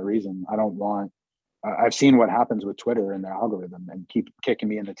exactly that reason. I don't want, I've seen what happens with Twitter and their algorithm, and keep kicking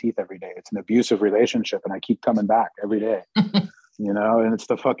me in the teeth every day. It's an abusive relationship, and I keep coming back every day, and it's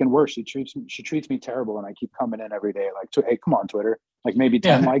the fucking worst. She treats me terrible, and I keep coming in every day. Like, hey, come on, Twitter, like maybe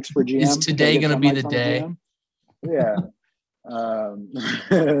 10 likes for GM. Is today going to be the day? Yeah.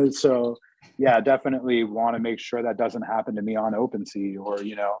 So yeah, definitely want to make sure that doesn't happen to me on OpenSea, or,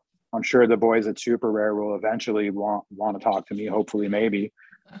 I'm sure the boys at Super Rare will eventually want to talk to me, hopefully, maybe.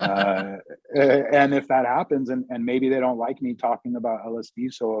 And if that happens, and maybe they don't like me talking about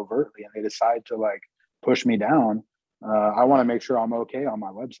LSD so overtly, and they decide to like push me down, I want to make sure I'm okay on my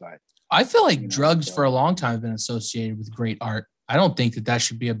website. I feel like drugs for a long time have been associated with great art. I don't think that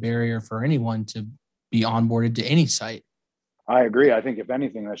should be a barrier for anyone to be onboarded to any site. I agree. I think if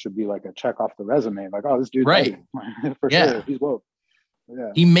anything, that should be like a check off the resume. Like, oh, this dude, right? For sure, he's woke.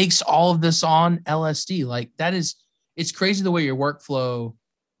 Yeah. He makes all of this on LSD. Like, it's crazy the way your workflow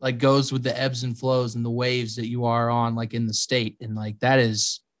like goes with the ebbs and flows and the waves that you are on, like in the state. And like,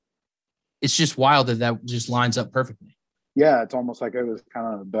 it's just wild that just lines up perfectly. Yeah. It's almost like it was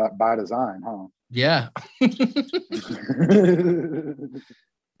kind of by design, huh? Yeah.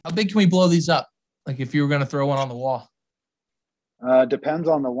 How big can we blow these up? Like, if you were going to throw one on the wall? Depends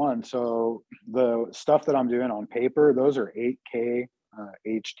on the one. So the stuff that I'm doing on paper, those are 8K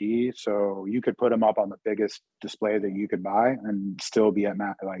HD. So you could put them up on the biggest display that you could buy and still be at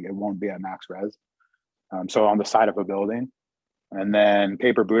it won't be at max res. So on the side of a building. And then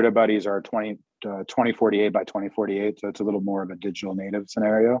Paper Buddha Buddies are 2048 by 2048. So it's a little more of a digital native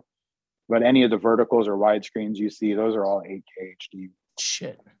scenario. But any of the verticals or widescreens you see, those are all 8K HD.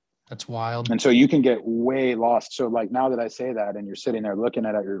 Shit. That's wild. And so you can get way lost. So like, now that I say that, and you're sitting there looking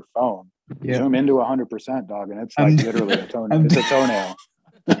at your phone, zoom into 100%, dog, and it's like literally a toenail. It's a toenail.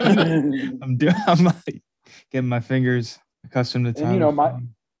 I'm like getting my fingers accustomed to time. And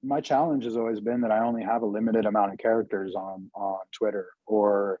my challenge has always been that I only have a limited amount of characters on Twitter,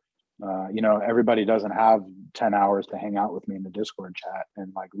 or everybody doesn't have 10 hours to hang out with me in the Discord chat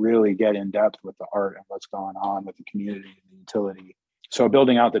and like really get in depth with the art and what's going on with the community and the utility. So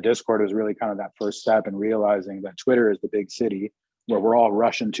building out the Discord was really kind of that first step in realizing that Twitter is the big city where we're all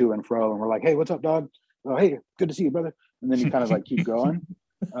rushing to and fro, and we're like, hey, what's up, dog? Oh, hey, good to see you, brother. And then you kind of like keep going.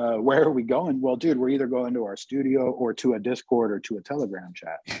 Where are we going? Well, dude, we're either going to our studio or to a Discord or to a Telegram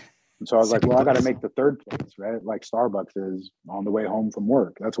chat. And so I was like, well, I got to make the third place, right? Like Starbucks is on the way home from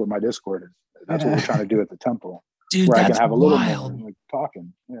work. That's what my Discord is. That's what we're trying to do at the temple. Dude, where that's I can have a wild. little more like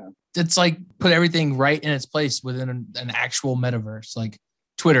talking. Yeah. It's like put everything right in its place within an actual metaverse, like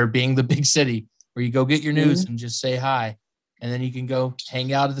Twitter being the big city where you go get your news and just say hi. And then you can go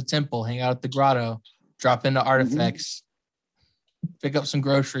hang out at the temple, hang out at the grotto, drop into artifacts, pick up some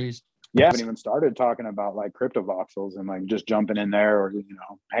groceries. Yeah, I haven't even started talking about like CryptoVoxels and like just jumping in there or,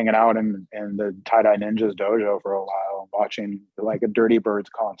 hanging out in the Tie-Dye Ninjas dojo for a while, watching like a Dirty Birds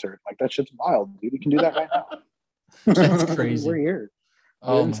concert. Like that shit's wild, dude. We can do that right now. That's crazy. We're here.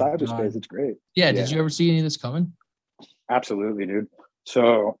 We're Oh in my cyberspace. God. It's great. Yeah. Did you ever see any of this coming? Absolutely, dude.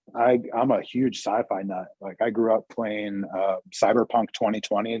 So I'm a huge sci-fi nut. Like I grew up playing Cyberpunk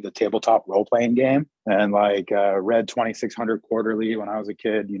 2020, the tabletop role-playing game, and like read 2600 Quarterly when I was a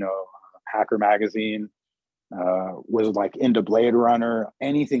kid. Hacker Magazine. Was like into Blade Runner,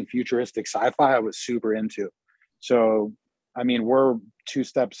 anything futuristic sci-fi I was super into. So I mean, we're 2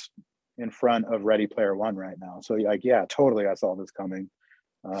 steps in front of Ready Player One right now. So like, yeah, totally, I saw this coming,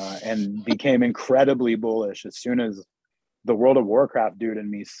 and became incredibly bullish as soon as the World of Warcraft dude in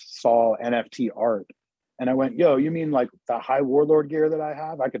me saw NFT art. And I went, yo, you mean like the High Warlord gear that I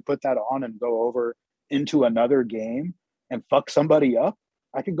have? I could put that on and go over into another game and fuck somebody up.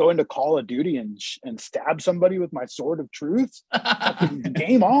 I could go into Call of Duty and stab somebody with my sword of truth.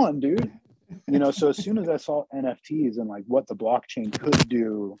 Game on, dude. So as soon as I saw NFTs and like what the blockchain could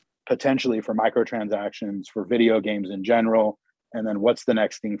do potentially for microtransactions, for video games in general, and then what's the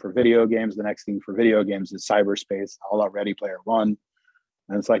next thing for video games? The next thing for video games is cyberspace, a la Ready Player One.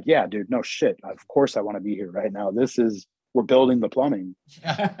 And it's like, yeah, dude, no shit. Of course I want to be here right now. We're building the plumbing.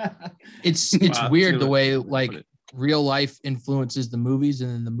 It's weird the way like real life influences the movies and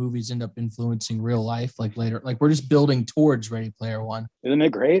then the movies end up influencing real life like later. Like we're just building towards Ready Player One. Isn't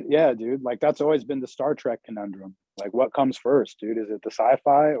it great? Yeah, dude. Like that's always been the Star Trek conundrum. Like what comes first, dude? Is it the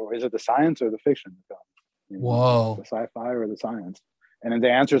sci-fi or is it the science or the fiction that comes? Whoa. The sci-fi or the science? And then the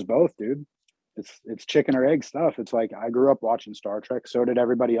answer is both, dude. It's chicken or egg stuff. It's like I grew up watching Star Trek. So did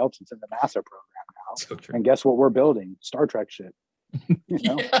everybody else. It's in the NASA program now. So true. And guess what we're building? Star Trek shit.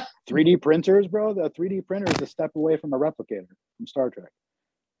 3D printers, bro. The 3D printer is a step away from a replicator from Star Trek.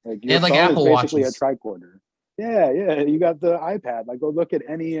 Like your like phone Apple is basically Watches. A tricorder. Yeah. You got the iPad. Like go look at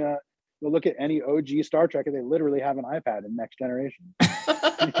any OG Star Trek, and they literally have an iPad in Next Generation.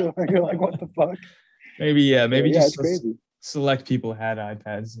 You're like, what the fuck? Maybe just it's crazy. Select people had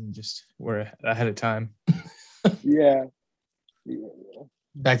iPads and just were ahead of time. Yeah.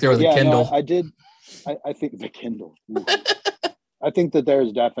 Back there with the Kindle. No, I did. I think the Kindle. I think that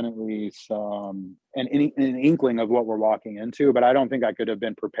there's definitely an inkling of what we're walking into, but I don't think I could have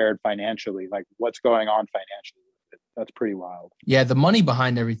been prepared financially. Like what's going on financially. That's pretty wild. Yeah, the money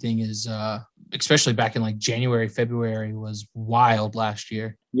behind everything is, especially back in like January, February, was wild last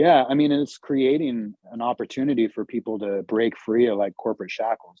year. Yeah, I mean, it's creating an opportunity for people to break free of like corporate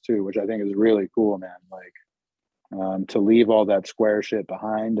shackles too, which I think is really cool, man. Like to leave all that square shit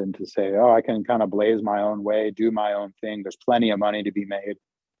behind and to say, oh, I can kind of blaze my own way, do my own thing. There's plenty of money to be made.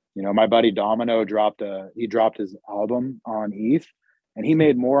 My buddy Domino dropped his album on ETH. And he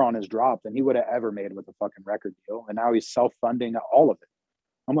made more on his drop than he would have ever made with a fucking record deal. And now he's self-funding all of it.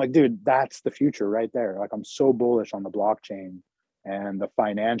 I'm like, dude, that's the future right there. Like, I'm so bullish on the blockchain and the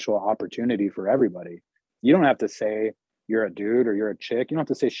financial opportunity for everybody. You don't have to say you're a dude or you're a chick. You don't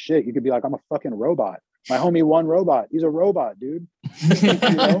have to say shit. You could be like, I'm a fucking robot. My homie One Robot. He's a robot, dude.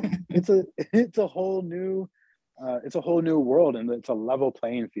 It's a whole new world, and it's a level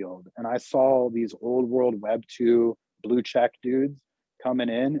playing field. And I saw these old world Web 2 blue check dudes coming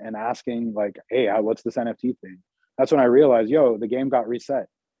in and asking like, hey, what's this NFT thing? That's when I realized, the game got reset.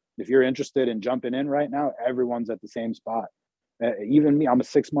 If you're interested in jumping in right now, everyone's at the same spot. Even me, I'm a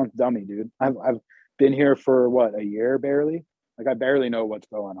 6-month dummy, dude. I've been here for a year barely. Like I barely know what's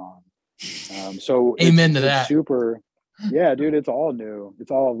going on. So amen to that. Super. Yeah, dude, it's all new.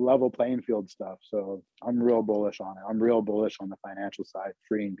 It's all level playing field stuff. So I'm real bullish on it. I'm real bullish on the financial side,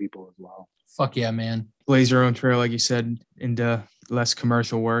 freeing people as well. Fuck yeah, man. Blaze your own trail, like you said, into less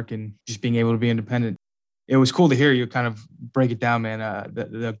commercial work and just being able to be independent. It was cool to hear you kind of break it down, man.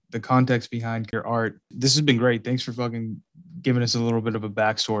 The context behind your art. This has been great. Thanks for fucking giving us a little bit of a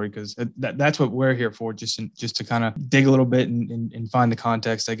backstory, because that's what we're here for, just to kind of dig a little bit and find the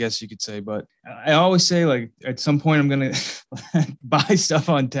context, I guess you could say. But I always say, like, at some point I'm going to buy stuff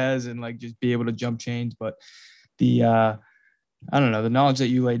on Tez and like just be able to jump chains. But I don't know, the knowledge that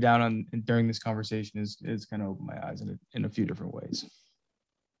you laid down during this conversation is kind of opened my eyes in a few different ways.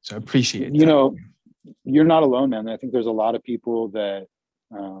 So I appreciate that. You're not alone, man. I think there's a lot of people that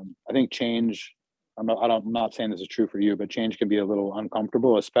I think change. I'm not saying this is true for you, but change can be a little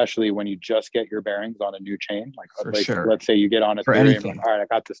uncomfortable, especially when you just get your bearings on a new chain. Like sure. Let's say you get on For Ethereum, anything. like, all right, I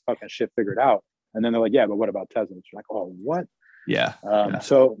got this fucking shit figured out. And then they're like, yeah, but what about Tesla? You're like, oh, what? Yeah.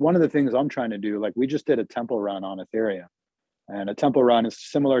 So one of the things I'm trying to do, like we just did a temple run on Ethereum, and a temple run is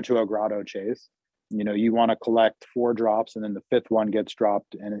similar to a grotto chase. You want to collect 4 drops, and then the 5th one gets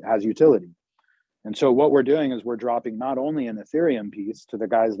dropped and it has utility. And so what we're doing is we're dropping not only an Ethereum piece to the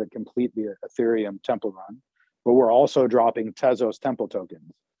guys that complete the Ethereum temple run, but we're also dropping Tezos temple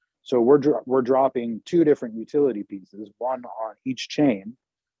tokens. So we're dropping 2 different utility pieces, one on each chain,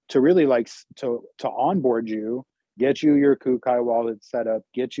 to really to onboard you, get you your Kukai wallet set up,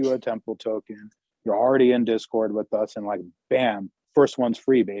 get you a temple token. You're already in Discord with us, and bam, first one's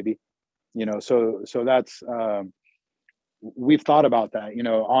free, baby. So that's we've thought about that.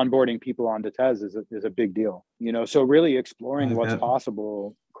 Onboarding people onto Tez is a big deal. So really exploring what's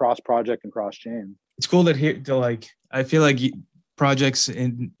possible cross project and cross chain. It's cool that I feel like projects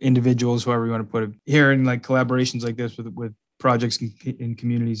and individuals, whoever you want to put it, here in collaborations like this with projects in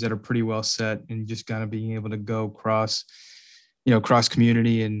communities that are pretty well set, and just kind of being able to go cross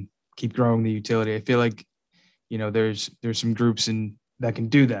community and keep growing the utility. I feel like, there's some groups that can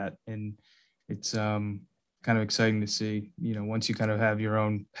do that, and it's kind of exciting to see. Once you kind of have your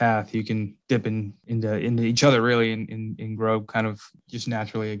own path, you can dip into each other really and grow kind of just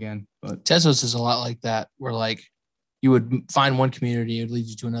naturally again. But Tezos is a lot like that, where you would find one community, it would lead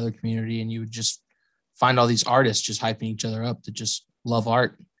you to another community, and you would just find all these artists just hyping each other up that just love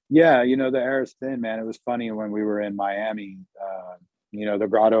art. Yeah, the air is thin, man. It was funny when we were in Miami. The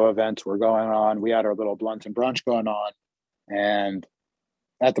Grotto events were going on. We had our little Blunt and Brunch going on, and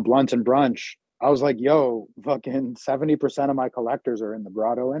at the Blunt and Brunch, I was like, "Yo, fucking 70% of my collectors are in the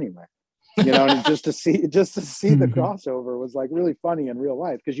Grotto anyway." And just to see the crossover was really funny in real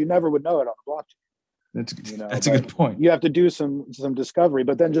life, because you never would know it on the blockchain. That's a good point. You have to do some discovery,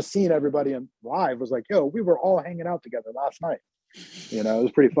 but then just seeing everybody in live was like, "Yo, we were all hanging out together last night." It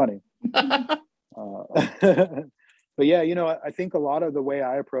was pretty funny. But yeah, I think a lot of the way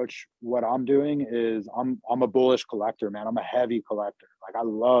I approach what I'm doing is I'm a bullish collector, man. I'm a heavy collector. I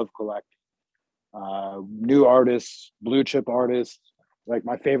love collecting new artists, blue chip artists.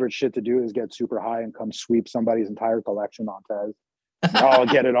 My favorite shit to do is get super high and come sweep somebody's entire collection on Tez. I'll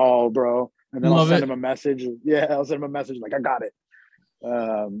get it all, bro. And then I'll send him a message. Yeah, I'll send him a message I got it.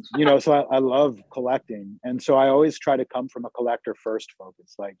 So I love collecting. And so I always try to come from a collector first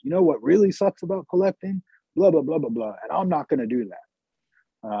focus. What really sucks about collecting? Blah, blah, blah, blah, blah. And I'm not going to do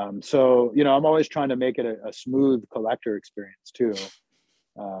that. So I'm always trying to make it a smooth collector experience too.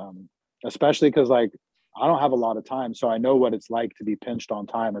 Especially because I don't have a lot of time. So I know what it's like to be pinched on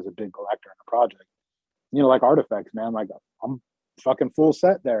time as a big collector in a project. Artifacts, man. I'm fucking full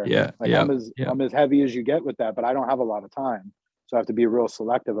set there. Yeah. I'm as heavy as you get with that, but I don't have a lot of time. So I have to be real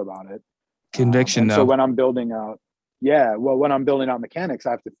selective about it. Conviction though. So when I'm building out, mechanics,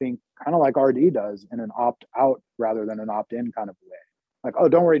 I have to think kind of like RD does, in an opt-out rather than an opt-in kind of way. Oh,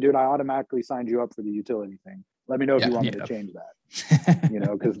 don't worry, dude, I automatically signed you up for the utility thing. Let me know if you want me to change that.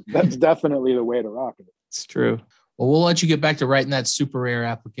 Because that's definitely the way to rock it. It's true. Well, we'll let you get back to writing that super rare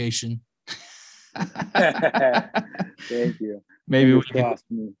application. Thank you. Maybe we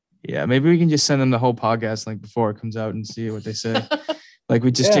can just send them the whole podcast link before it comes out and see what they say.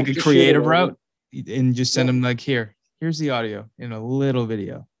 We just take a creative route and just send them here's the audio in a little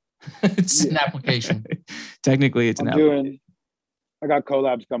video. It's an application. Technically, it's an application. I got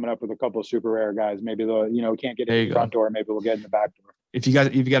collabs coming up with a couple of super rare guys. Maybe they'll, can't get in the front door. Maybe we'll get in the back door. If you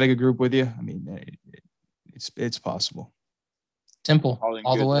got a good group with you, I mean, it's possible. Simple,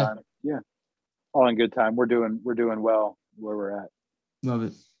 all the way. Time. Yeah, all in good time. We're doing well where we're at. Love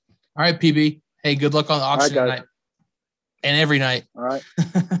it. All right, PB. Hey, good luck on the auction tonight and every night. All right,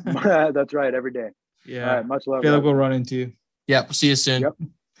 that's right, every day. Yeah. All right, much love. I feel like we'll run into you. Yeah, we'll see you soon. Yep.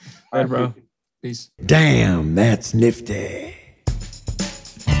 All right, bro. Peace. Damn, that's nifty.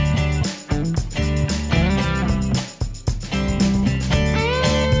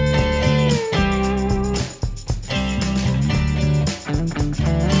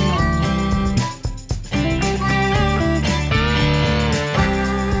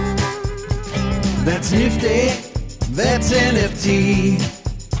 That's nifty. That's NFT.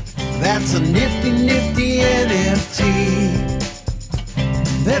 That's a nifty, nifty NFT.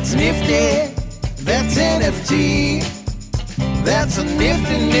 That's nifty. That's NFT. That's a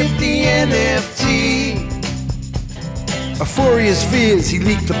nifty, nifty NFT. Euphoria's fears, he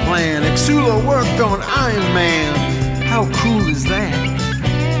leaked a plan. Exula worked on Iron Man. How cool is that?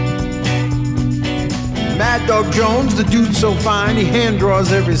 Mad Dog Jones, the dude so fine, he hand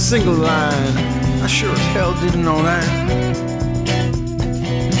draws every single line. I sure as hell didn't know that.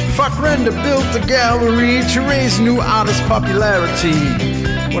 Fuck Render built the gallery to raise new artist popularity.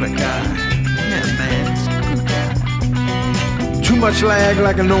 What a guy. Yeah, man, he's a good guy. Too much lag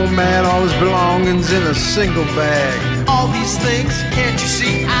like a nomad, all his belongings in a single bag. All these things, can't you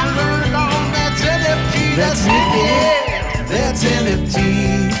see? I learned all that's in it. That's nifty, that's NFT.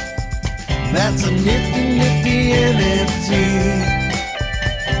 That's a nifty, nifty NFT.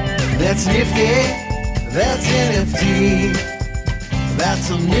 That's nifty, that's NFT. That's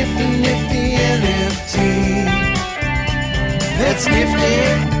a nifty, nifty NFT. That's nifty,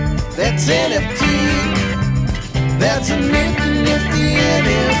 that's NFT. That's a nifty, nifty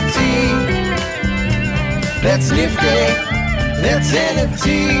NFT. That's nifty, that's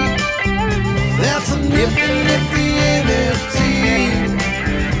NFT. That's a nifty, nifty NFT.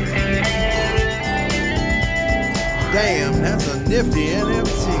 Damn, that's a nifty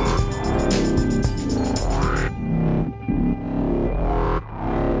NFT.